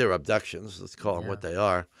their abductions. Let's call them what they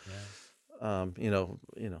are. Yeah.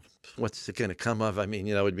 What's it going to come of? I mean,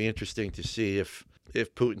 it would be interesting to see if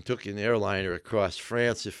Putin took an airliner across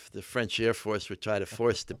France, if the French Air Force would try to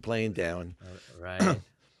force the plane down. Right.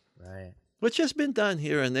 Which has been done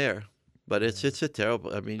here and there, but it's a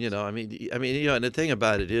terrible. And the thing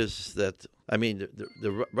about it is that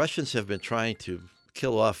the Russians have been trying to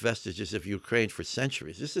kill off vestiges of Ukraine for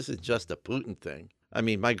centuries. This isn't just a Putin thing. I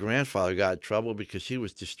mean, my grandfather got in trouble because he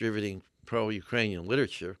was distributing pro-Ukrainian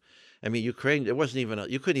literature. I mean, Ukraine, it wasn't even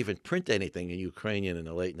you couldn't even print anything in Ukrainian in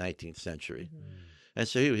the late 19th century. Mm-hmm. And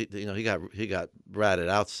so he got ratted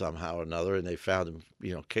out somehow or another, and they found him,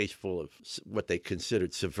 case full of what they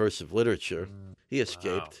considered subversive literature. Mm-hmm. He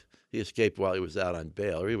escaped. Wow. He escaped while he was out on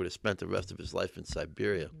bail, or he would have spent the rest of his life in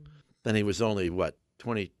Siberia. Mm-hmm. Then he was only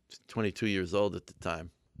 22 years old at the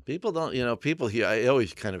time. People don't, people here, I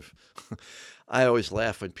always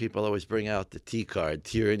laugh when people always bring out the T card,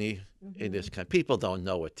 tyranny in this country. People don't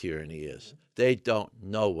know what tyranny is. They don't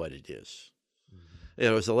know what it is.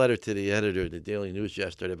 There was a letter to the editor of the Daily News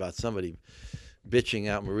yesterday about somebody bitching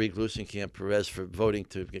out Marie Gluesenkamp Perez for voting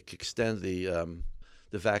to extend the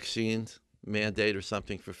vaccine mandate or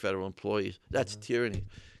something for federal employees. That's tyranny.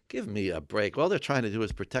 Give me a break. All they're trying to do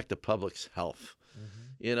is protect the public's health.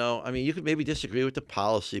 You could maybe disagree with the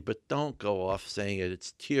policy, but don't go off saying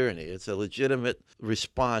it's tyranny. It's a legitimate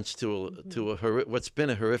response to what's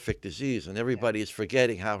been a horrific disease, and everybody is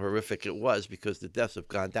forgetting how horrific it was because the deaths have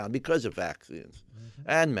gone down because of vaccines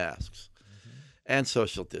and masks and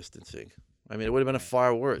social distancing. I mean, it would have been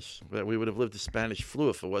far worse. We would have lived the Spanish flu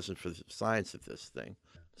if it wasn't for the science of this thing.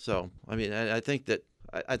 So, I think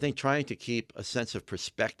trying to keep a sense of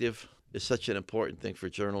perspective is such an important thing for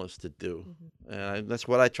journalists to do. And that's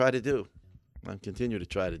what I try to do. I continue to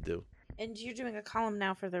try to do. And you're doing a column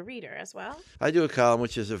now for The Reader as well? I do a column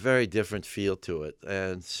which is a very different feel to it.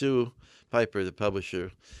 And Sue Piper, the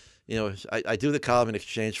publisher, I do the column in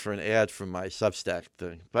exchange for an ad from my Substack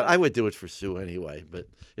thing. But I would do it for Sue anyway. But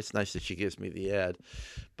it's nice that she gives me the ad.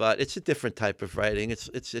 But it's a different type of writing.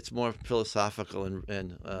 It's more philosophical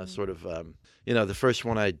and sort of, the first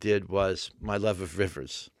one I did was My Love of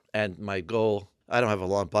Rivers. And my goal, I don't have a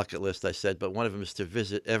long bucket list, I said, but one of them is to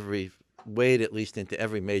wade at least into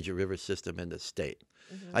every major river system in the state.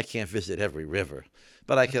 I can't visit every river,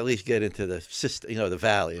 but I can at least get into the system, the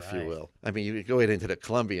valley, if you will. I mean, you could go into the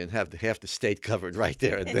Columbia and have half the state covered right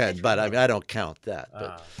there and then, but I don't count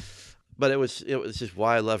that. But it was just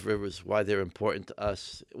why I love rivers, why they're important to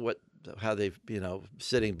us, how they,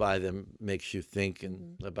 sitting by them makes you think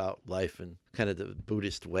about life and kind of the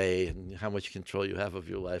Buddhist way and how much control you have of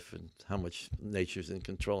your life and how much nature's in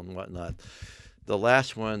control and whatnot. The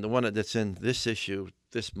last one, the one that's in this issue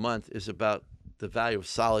this month, is about the value of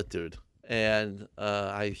solitude. And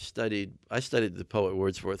I studied the poet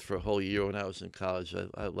Wordsworth for a whole year when I was in college.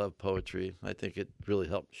 I love poetry. I think it really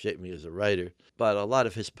helped shape me as a writer. But a lot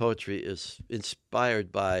of his poetry is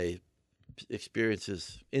inspired by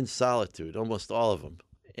experiences in solitude, almost all of them.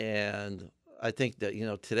 And I think that,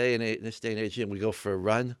 today in this day and age, we go for a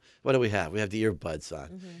run. What do we have? We have the earbuds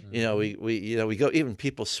on. We go, even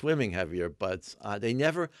people swimming have earbuds on. They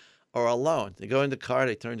never are alone. They go in the car,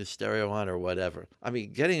 they turn the stereo on or whatever. I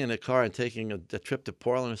mean, getting in a car and taking a trip to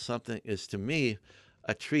Portland or something is, to me,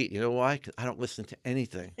 a treat. You know why? 'Cause I don't listen to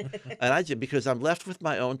anything. And because I'm left with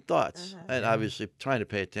my own thoughts and obviously trying to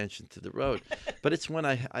pay attention to the road. But it's when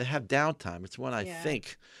I have downtime. It's when I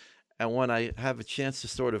think and when I have a chance to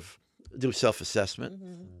sort of do self-assessment.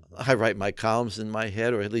 I write my columns in my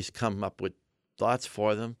head, or at least come up with thoughts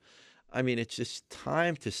for them. I mean, it's just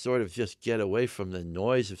time to sort of just get away from the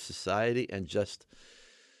noise of society and just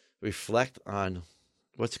reflect on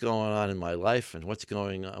what's going on in my life and what's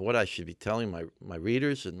going on, what I should be telling my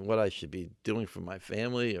readers and what I should be doing for my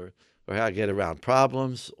family, or how I get around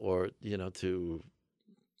problems, or,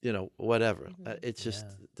 whatever. It's just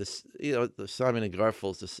this, the Simon and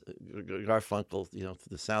Garfunkel,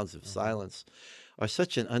 The Sounds of Silence are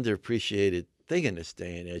such an underappreciated thing in this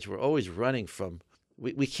day and age. We're always running from,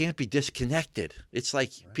 we can't be disconnected. It's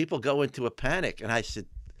like people go into a panic, and I said,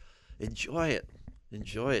 enjoy it,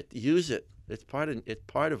 use it. It's part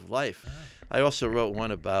of life. I also wrote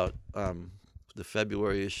one about, the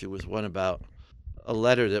February issue was one about a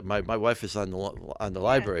letter that my wife is on the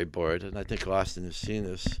library board, and I think Austin has seen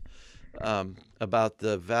this, about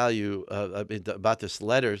the value about this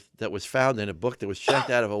letter that was found in a book that was checked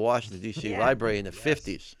out of a Washington D.C. library in the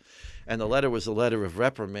 50s, and the letter was a letter of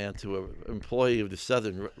reprimand to an employee of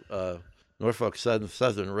the Norfolk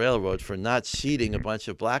Southern Railroad for not seating a bunch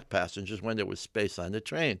of black passengers when there was space on the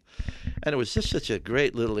train, and it was just such a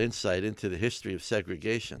great little insight into the history of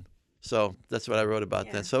segregation. So that's what I wrote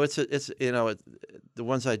about then. So it's the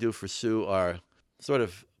ones I do for Sue are sort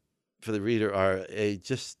of, for the reader,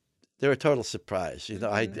 they're a total surprise.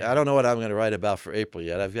 I don't know what I'm going to write about for April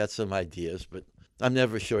yet. I've got some ideas, but I'm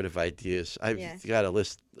never short of ideas. I've got a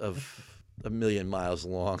list of 1 million miles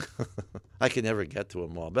long. I can never get to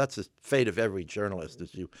them all. But that's the fate of every journalist,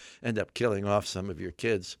 is you end up killing off some of your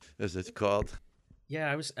kids, as it's called. Yeah,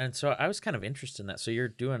 I was kind of interested in that. So you're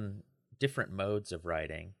doing different modes of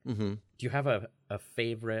writing. Mm-hmm. Do you have a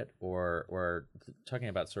favorite, or talking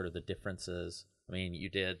about sort of the differences? I mean, you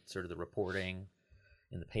did sort of the reporting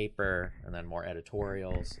in the paper, and then more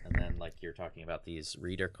editorials, and then like you're talking about these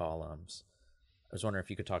reader columns. I was wondering if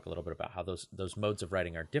you could talk a little bit about how those modes of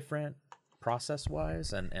writing are different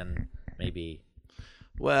process-wise, and maybe.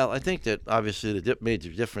 Well, I think that obviously the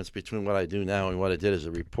major difference between what I do now and what I did as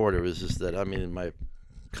a reporter is that, I mean, in my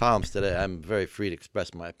columns today, I'm very free to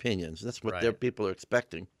express my opinions. That's what their people are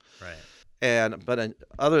expecting. Right. But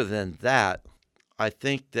other than that, I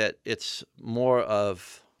think that it's more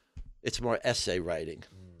essay writing.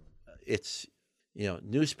 It's,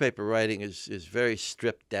 newspaper writing is very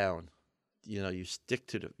stripped down. You stick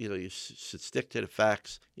to you should stick to the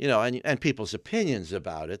facts, and people's opinions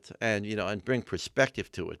about it, and bring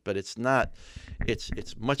perspective to it. But it's not,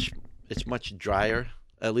 it's much drier,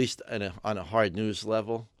 at least on a hard news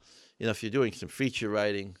level. If you're doing some feature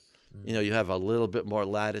writing, you have a little bit more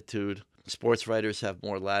latitude. Sports writers have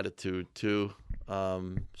more latitude too.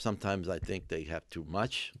 Sometimes I think they have too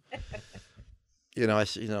much. It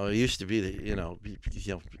used to be that,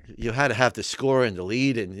 you had to have the score in the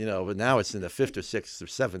lead, and, but now it's in the 5th or 6th or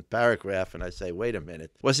 7th paragraph, and I say, wait a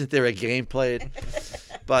minute, wasn't there a game played?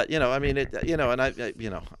 But, I mean, and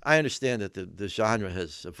I understand that the genre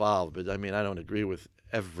has evolved, but I mean, I don't agree with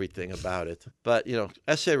everything about it. But,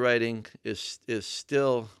 essay writing is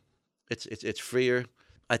still, it's freer.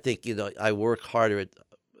 I think, I work harder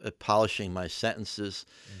at polishing my sentences,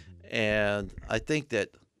 and I think that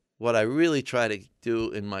what I really try to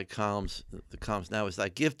do in my columns now, is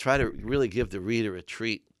try to really give the reader a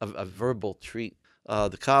treat, a verbal treat.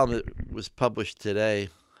 The column that was published today,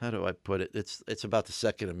 how do I put it? It's about the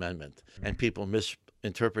Second Amendment, and people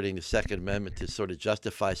misinterpreting the Second Amendment to sort of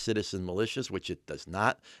justify citizen militias, which it does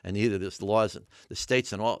not, and neither the laws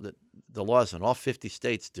in all 50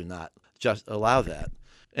 states do not just allow that.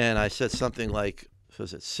 And I said something like,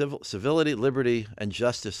 civility, liberty, and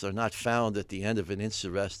justice are not found at the end of an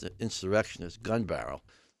insurrectionist gun barrel.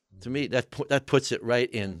 To me, that puts it right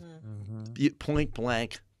in point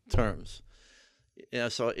blank terms.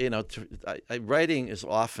 Writing is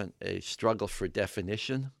often a struggle for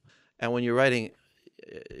definition, and when you're writing,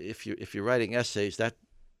 if you're writing essays, that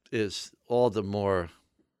is all the more.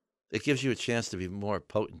 It gives you a chance to be more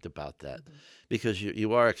potent about that, because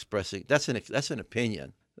you are expressing. That's an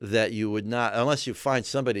opinion that you would not, unless you find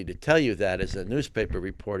somebody to tell you that as a newspaper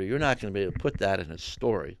reporter, you're not going to be able to put that in a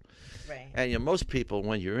story. Right. And most people,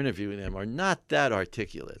 when you're interviewing them, are not that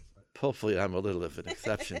articulate. Hopefully, I'm a little of an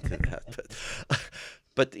exception to that.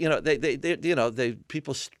 But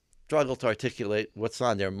people struggle to articulate what's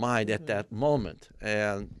on their mind at that moment,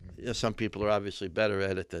 and some people are obviously better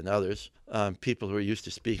at it than others. People who are used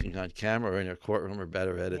to speaking on camera or in a courtroom are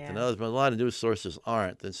better at it than others, but a lot of news sources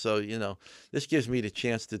aren't. And so, this gives me the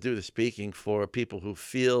chance to do the speaking for people who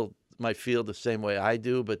might feel the same way I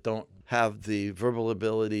do, but don't have the verbal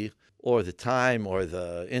ability or the time or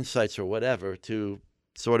the insights or whatever to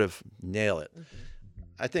sort of nail it.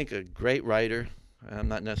 I think a great writer, I'm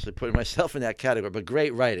not necessarily putting myself in that category, but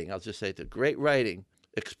great writing, I'll just say that great writing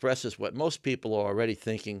expresses what most people are already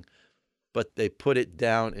thinking, but they put it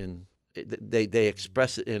down they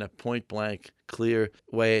express it in a point blank, clear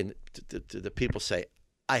way, and the people say,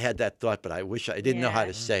 I had that thought, but I wish I didn't know how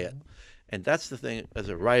to Yeah. say it. And that's the thing as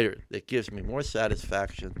a writer that gives me more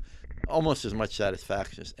satisfaction, almost as much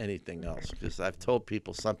satisfaction as anything else, because I've told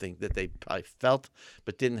people something that they probably felt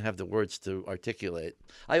but didn't have the words to articulate.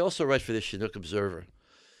 I also write for the Chinook Observer.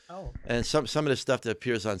 Oh. And some of the stuff that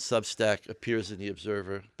appears on Substack appears in the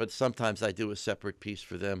Observer, but sometimes I do a separate piece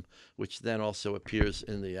for them, which then also appears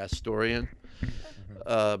in the Astorian,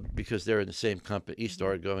 because they're in the same company, East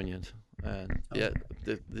Oregonians. And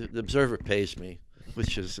the Observer pays me,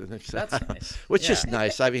 which is That's nice. which is Yeah.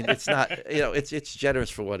 nice. I mean, it's not, it's generous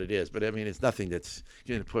for what it is, but I mean, it's nothing that's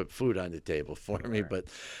going to put food on the table for me. Right. But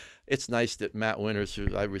it's nice that Matt Winters,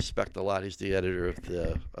 who I respect a lot, he's the editor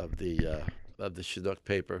of the Chinook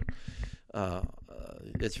paper.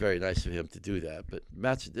 It's very nice of him to do that. But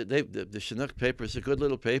the Chinook paper is a good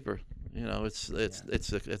little paper. It's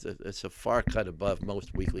a far cut above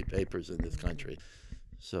most weekly papers in this country.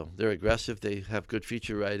 So they're aggressive. They have good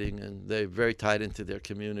feature writing, and they're very tied into their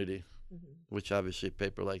community, which obviously a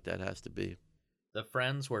paper like that has to be. The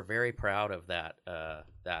Friends were very proud of that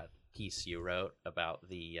piece you wrote about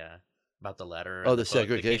the letter. Oh, and the book that came out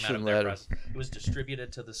segregation of their letter. press. It was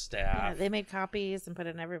distributed to the Yeah, staff. they made copies and put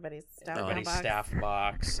it in everybody's staff Everybody's mailbox. staff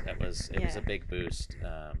box. It was Yeah. a big boost.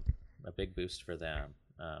 A big boost for them.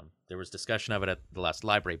 There was discussion of it at the last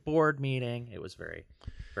library board meeting. It was very,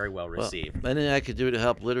 very well received. Anything I could do to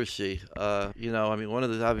help literacy. One of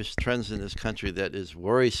the obvious trends in this country that is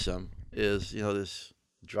worrisome is, this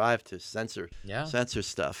drive to censor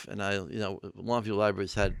stuff. And Longview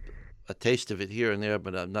Library's had a taste of it here and there,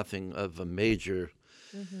 but nothing of a major.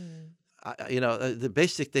 The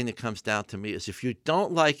basic thing that comes down to me is if you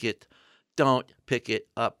don't like it, don't pick it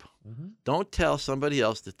up. Don't tell somebody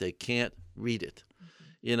else that they can't read it.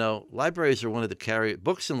 Libraries are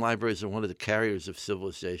books and libraries are one of the carriers of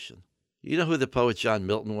civilization. You know who the poet John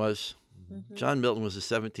Milton was? John Milton was a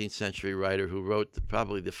 17th century writer who wrote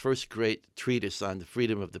probably the first great treatise on the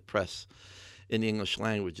freedom of the press in the English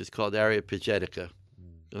language. It's called Areopagitica.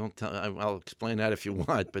 I'll explain that if you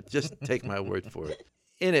want, but just take my word for it.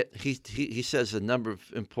 In it, he says there's a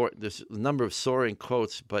number of soaring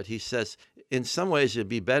quotes, but he says, in some ways, it'd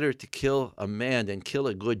be better to kill a man than kill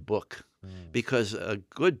a good book, because a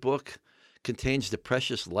good book contains the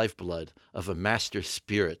precious lifeblood of a master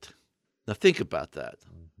spirit. Now, think about that.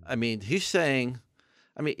 I mean, he's saying,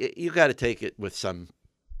 you got to take it with some,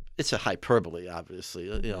 it's a hyperbole,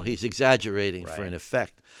 obviously. He's exaggerating for an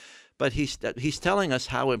effect. But he's telling us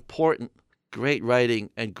how important great writing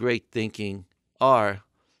and great thinking are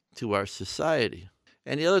to our society.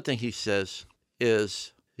 And the other thing he says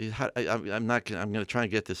is, I'm going to try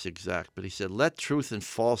and get this exact, but he said, let truth and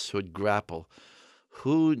falsehood grapple.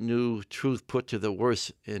 Who knew truth put to the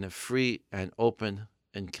worse in a free and open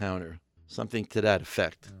encounter? Something to that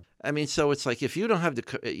effect. So it's like if you don't have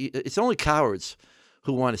it's only cowards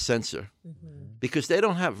who want to censor, because they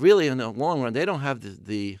don't have, really in the long run, they don't have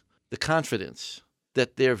the confidence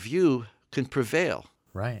that their view can prevail.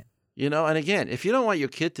 Right. And again, if you don't want your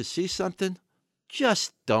kid to see something,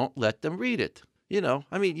 just don't let them read it.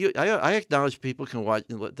 I acknowledge people can watch,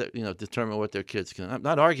 determine what their kids can. I'm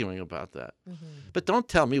not arguing about that. But don't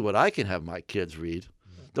tell me what I can have my kids read.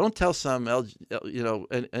 Don't tell some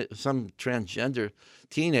transgender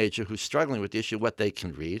teenager who's struggling with the issue what they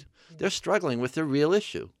can read. They're struggling with the real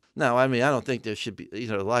issue. Now, I don't think there should be,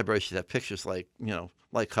 the library should have pictures like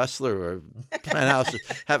Hustler or Penthouse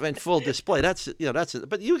having full display. That's it.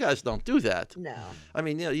 But you guys don't do that. No.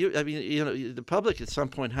 The public at some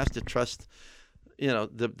point has to trust,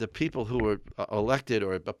 the people who are elected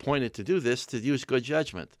or appointed to do this to use good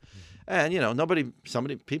judgment. And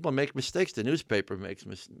people make mistakes. The newspaper the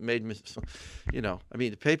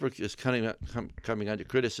paper is coming under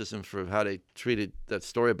criticism for how they treated that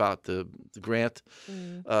story about the Grant,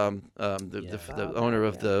 the owner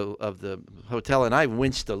of the hotel. And I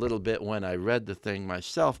winced a little bit when I read the thing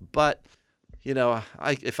myself. But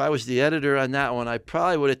if I was the editor on that one, I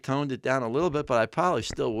probably would have toned it down a little bit. But I probably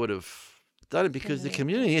still would have done it because the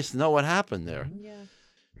community needs to know what happened there. Yeah.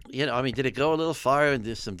 Did it go a little far and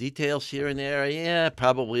there's some details here and there? Yeah,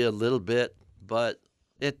 probably a little bit, but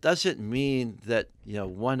it doesn't mean that,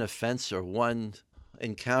 one offense or one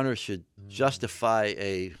encounter should justify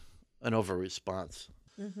an over-response.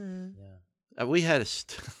 We had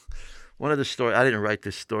one of the stories, I didn't write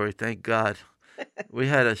this story, thank God.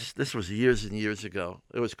 This was years and years ago.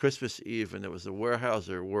 It was Christmas Eve, and there was a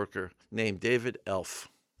Weyerhaeuser worker named David Elf.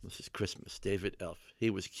 This is Christmas, David Elf. He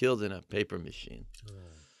was killed in a paper machine.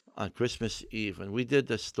 On Christmas Eve, and we did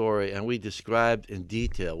the story, and we described in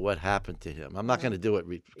detail what happened to him. I'm not going to do it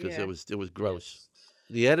because it was gross.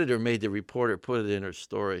 The editor made the reporter put it in her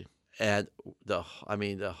story, and the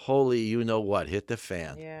holy you-know-what hit the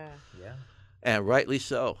fan, Yeah. Yeah. and rightly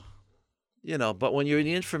so. But when you're in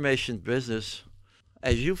the information business,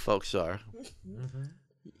 as you folks are, Mm-hmm.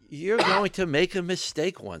 you're going to make a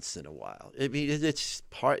mistake once in a while. I mean, it's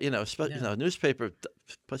part, newspaper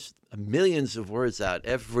puts millions of words out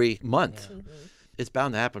every month. Yeah. It's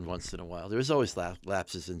bound to happen once in a while. There's always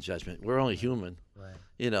lapses in judgment. We're only human, Right.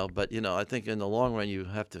 But, I think in the long run, you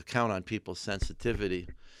have to count on people's sensitivity.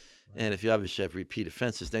 And if you obviously have repeat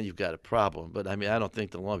offenses, then you've got a problem. But, I mean, I don't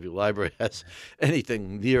think the Longview Library has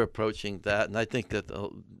anything near approaching that. And I think that,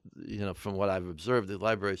 from what I've observed, the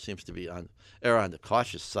library seems to be on the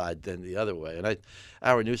cautious side than the other way. And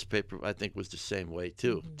our newspaper, I think, was the same way,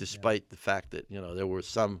 too, despite the fact that, there were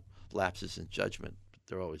some lapses in judgment. But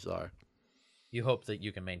there always are. You hope that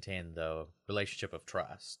you can maintain the relationship of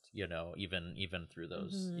trust, even through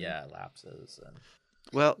those lapses. And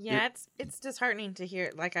Well, Yeah, it's disheartening to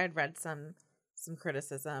hear. Like, I'd read some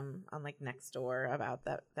criticism on like Nextdoor about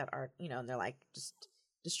that art, and they're like, just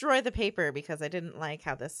destroy the paper because I didn't like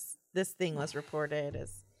how this thing was reported.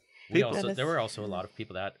 there were also a lot of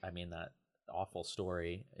people that awful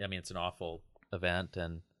story. I mean, it's an awful event,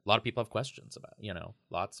 and a lot of people have questions about.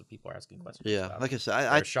 Lots of people are asking questions. yeah, about like I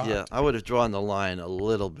said, They're shocked. I would have drawn the line a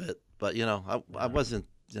little bit, but I wasn't.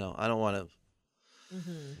 I don't want to.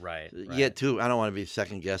 Right. Yeah, too. I don't want to be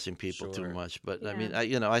second guessing people too Sure. much, but I Yeah. mean,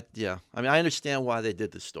 I understand why they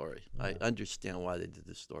did the story. I understand why they did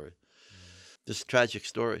the story. This tragic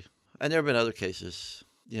story, and there have been other cases,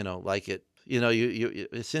 like it.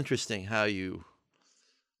 It's interesting how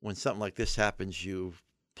when something like this happens, you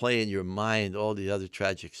play in your mind all the other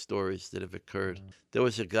tragic stories that have occurred. There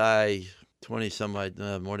was a guy, 20 some odd,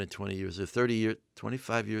 more than 20 years,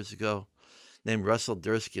 25 years ago, named Russell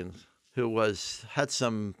Durskin, who had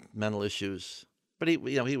some mental issues, but he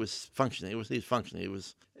was functioning. He was functioning. He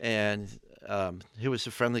was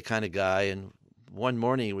a friendly kind of guy. And one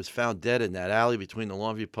morning he was found dead in that alley between the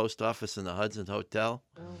Longview Post Office and the Hudson Hotel.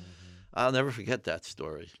 I'll never forget that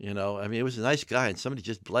story. I mean, he was a nice guy, and somebody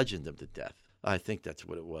just bludgeoned him to death. I think that's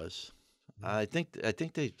what it was. I'm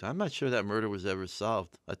not sure that murder was ever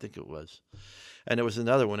solved. I think it was. And there was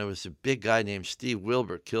another one. It was a big guy named Steve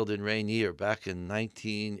Wilbur killed in Rainier back in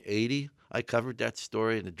 1980. I covered that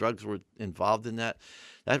story, and the drugs were involved in that.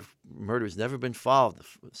 That murder has never been solved.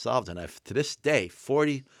 And to this day,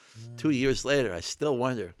 42 years later, I still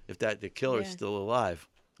wonder if the killer's still alive.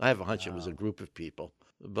 I have a hunch it was a group of people.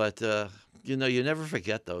 But, you never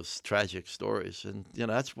forget those tragic stories. And,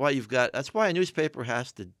 that's why a newspaper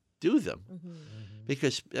has to do them.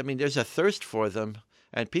 Because, I mean, there's a thirst for them.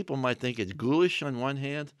 And people might think it's ghoulish on one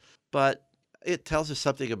hand, but it tells us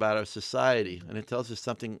something about our society, and it tells us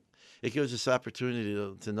something. It gives us opportunity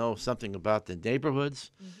to know something about the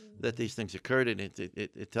neighborhoods that these things occurred in.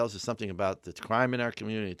 It tells us something about the crime in our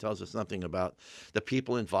community. It tells us something about the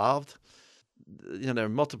people involved. There are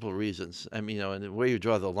multiple reasons. I mean, and where you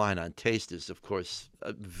draw the line on taste is, of course,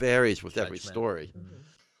 varies with every story.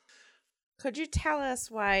 Could you tell us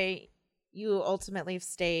why you ultimately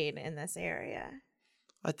stayed in this area?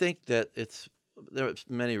 I think that there are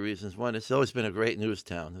many reasons. One, it's always been a great news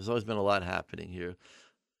town. There's always been a lot happening here.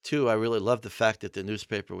 Two, I really love the fact that the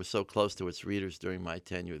newspaper was so close to its readers during my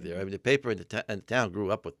tenure there. I mean, the paper and the town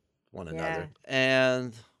grew up with one another.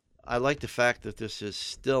 And I like the fact that this is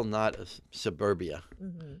still not a suburbia.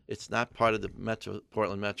 It's not part of the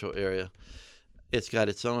Portland metro area. It's got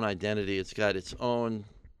its own identity. It's got its own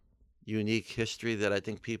unique history that I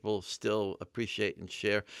think people still appreciate and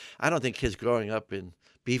share. I don't think kids growing up in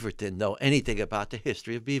Beaverton know anything about the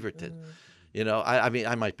history of Beaverton. I mean,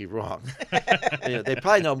 I might be wrong. They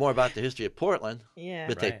probably know more about the history of Portland,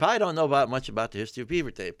 but they probably don't know much about the history of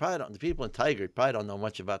Beaverton. The people in Tigard probably don't know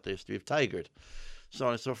much about the history of Tigard. So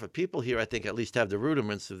on and so forth. People here, I think, at least have the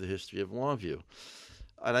rudiments of the history of Longview.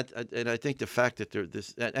 And I think the fact that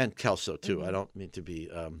and Kelso too. I don't mean to be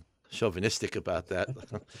chauvinistic about that.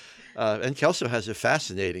 And Kelso has a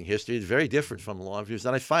fascinating history. It's very different from Longview's,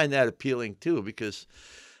 and I find that appealing too because,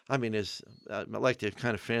 I mean, I like to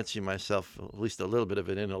kind of fancy myself at least a little bit of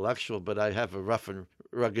an intellectual, but I have a rough and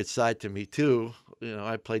rugged side to me too.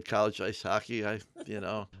 I played college ice hockey.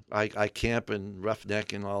 I camp and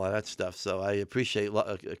roughneck and all of that stuff. So I appreciate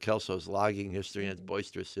Kelso's logging history and its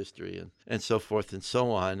boisterous history and so forth and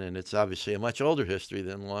so on. And it's obviously a much older history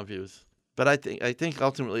than Longview's. But I think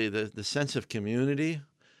ultimately the sense of community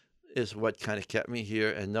is what kind of kept me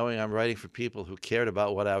here, and knowing I'm writing for people who cared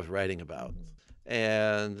about what I was writing about.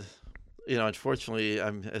 And unfortunately,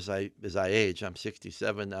 as I age, I'm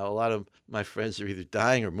 67 now. A lot of my friends are either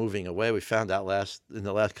dying or moving away. We found out in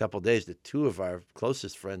the last couple of days that two of our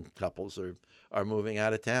closest friend couples are moving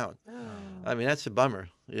out of town. Oh. I mean, that's a bummer,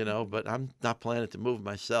 but I'm not planning to move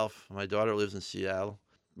myself. My daughter lives in Seattle.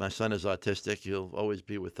 My son is autistic. He'll always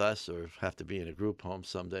be with us or have to be in a group home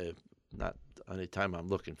someday. Not any time I'm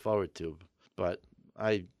looking forward to. But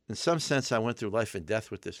in some sense, I went through life and death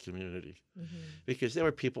with this community because there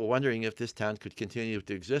were people wondering if this town could continue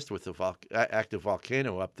to exist with the active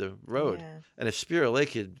volcano up the road. Yeah. And if Spirit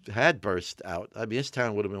Lake had burst out, I mean, this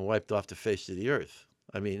town would have been wiped off the face of the earth.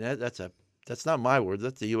 I mean, that's not my word.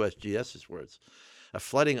 That's the USGS's words. A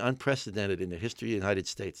flooding unprecedented in the history of the United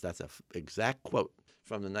States. That's an exact quote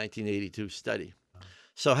from the 1982 study.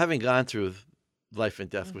 So having gone through life and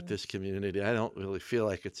death with this community, I don't really feel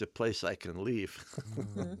like it's a place I can leave.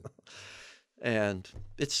 And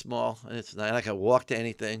it's small, and it's not. I can walk to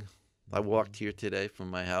anything. I walked here today from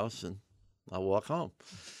my house, and I walk home.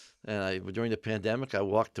 And during the pandemic, I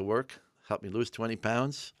walked to work, helped me lose 20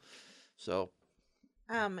 pounds. So,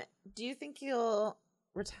 do you think you'll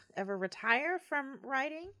ever retire from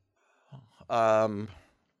writing? I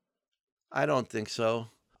don't think so.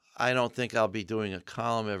 I don't think I'll be doing a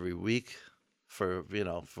column every week for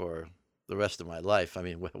the rest of my life. I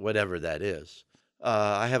mean, whatever that is.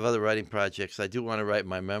 I have other writing projects. I do want to write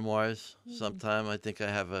my memoirs sometime. I think I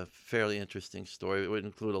have a fairly interesting story. It would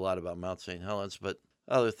include a lot about Mount St. Helens, but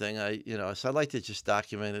other thing, so I'd like to just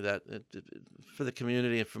document that for the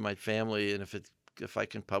community and for my family, and if I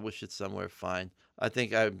can publish it somewhere, fine. I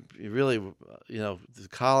think I really, the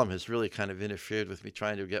column has really kind of interfered with me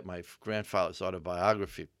trying to get my grandfather's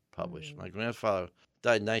autobiography published. My grandfather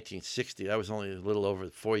died in 1960. I was only a little over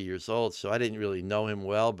 4 years old, so I didn't really know him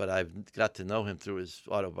well, but I've got to know him through his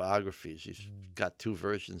autobiographies. He's got two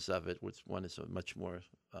versions of it, which one is a much more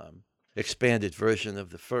expanded version of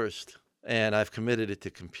the first. And I've committed it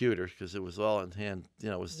to computer because it was all in hand.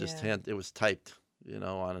 It was just it was typed,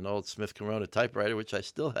 on an old Smith Corona typewriter, which I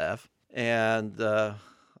still have. And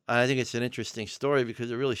I think it's an interesting story because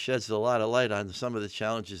it really sheds a lot of light on some of the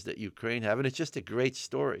challenges that Ukraine have. And it's just a great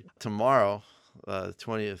story. Tomorrow,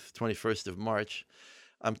 21st of March,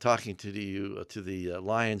 I'm talking to the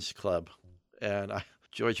Lions Club. And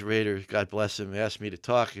George Rader, God bless him, asked me to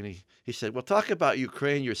talk. And he said, well, talk about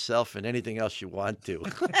Ukraine yourself and anything else you want to.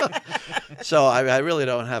 So I really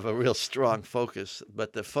don't have a real strong focus.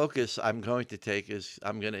 But the focus I'm going to take is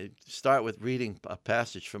I'm going to start with reading a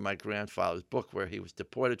passage from my grandfather's book where he was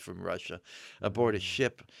deported from Russia aboard a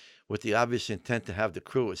ship with the obvious intent to have the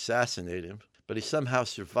crew assassinate him. But he somehow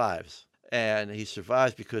survives. And he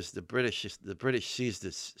survives because the British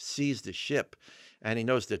seized the ship. And he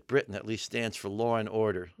knows that Britain at least stands for law and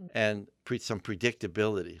order and some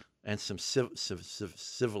predictability and some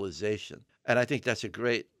civilization. And I think that's a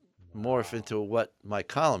great morph into what my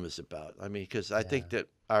column is about. I mean, because I think that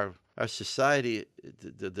our society,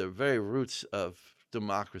 the very roots of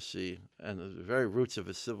democracy and the very roots of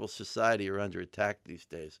a civil society are under attack these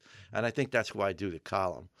days. And I think that's why I do the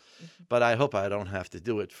column. But I hope I don't have to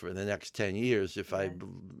do it for the next 10 years if I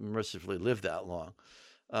mercifully live that long.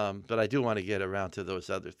 But I do want to get around to those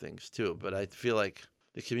other things too. But I feel like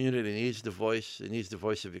the community needs the voice. It needs the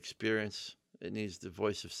voice of experience. It needs the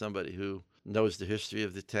voice of somebody who knows the history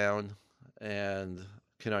of the town and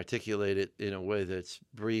can articulate it in a way that's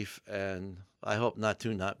brief and I hope not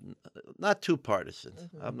too partisan.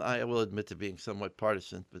 I will admit to being somewhat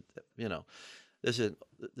partisan, but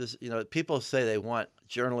people say they want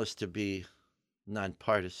journalists to be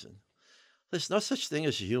nonpartisan. There's no such thing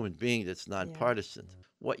as a human being that's nonpartisan.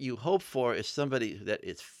 What you hope for is somebody that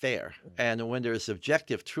is fair. And when there is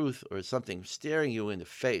objective truth or something staring you in the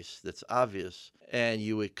face that's obvious and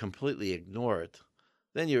you would completely ignore it,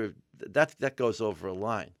 then that goes over a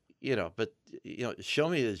line. But show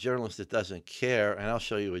me a journalist that doesn't care and I'll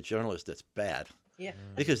show you a journalist that's bad. Yeah.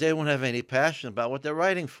 Because they won't have any passion about what they're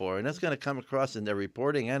writing for. And that's going to come across in their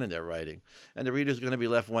reporting and in their writing. And the reader's going to be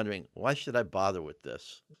left wondering, why should I bother with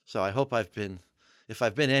this? So I hope if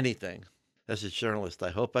I've been anything as a journalist,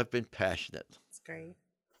 I hope I've been passionate. That's great.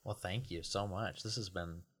 Well, thank you so much. This has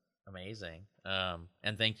been amazing.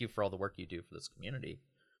 And thank you for all the work you do for this community.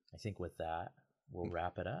 I think with that, we'll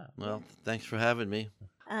wrap it up. Well, thanks for having me.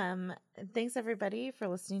 Thanks, everybody, for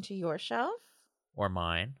listening to Your Shelf. Or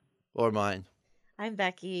mine. Or mine. I'm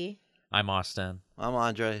Becky. I'm Austin. I'm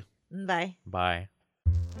Andre. Bye. Bye.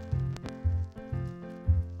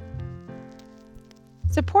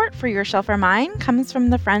 Support for Your Shelf or Mine comes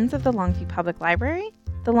from the Friends of the Longview Public Library,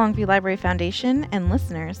 the Longview Library Foundation, and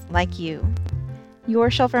listeners like you.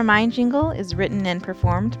 Your Shelf or Mine jingle is written and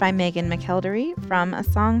performed by Megan McElderry from A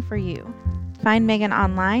Song for You. Find Megan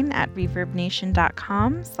online at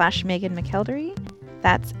reverbnation.com/Megan McElderry.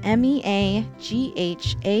 That's MEAGHAN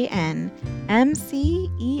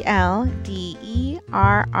MCELDERRY.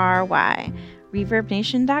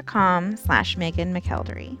 ReverbNation.com/Megan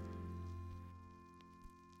McElderry.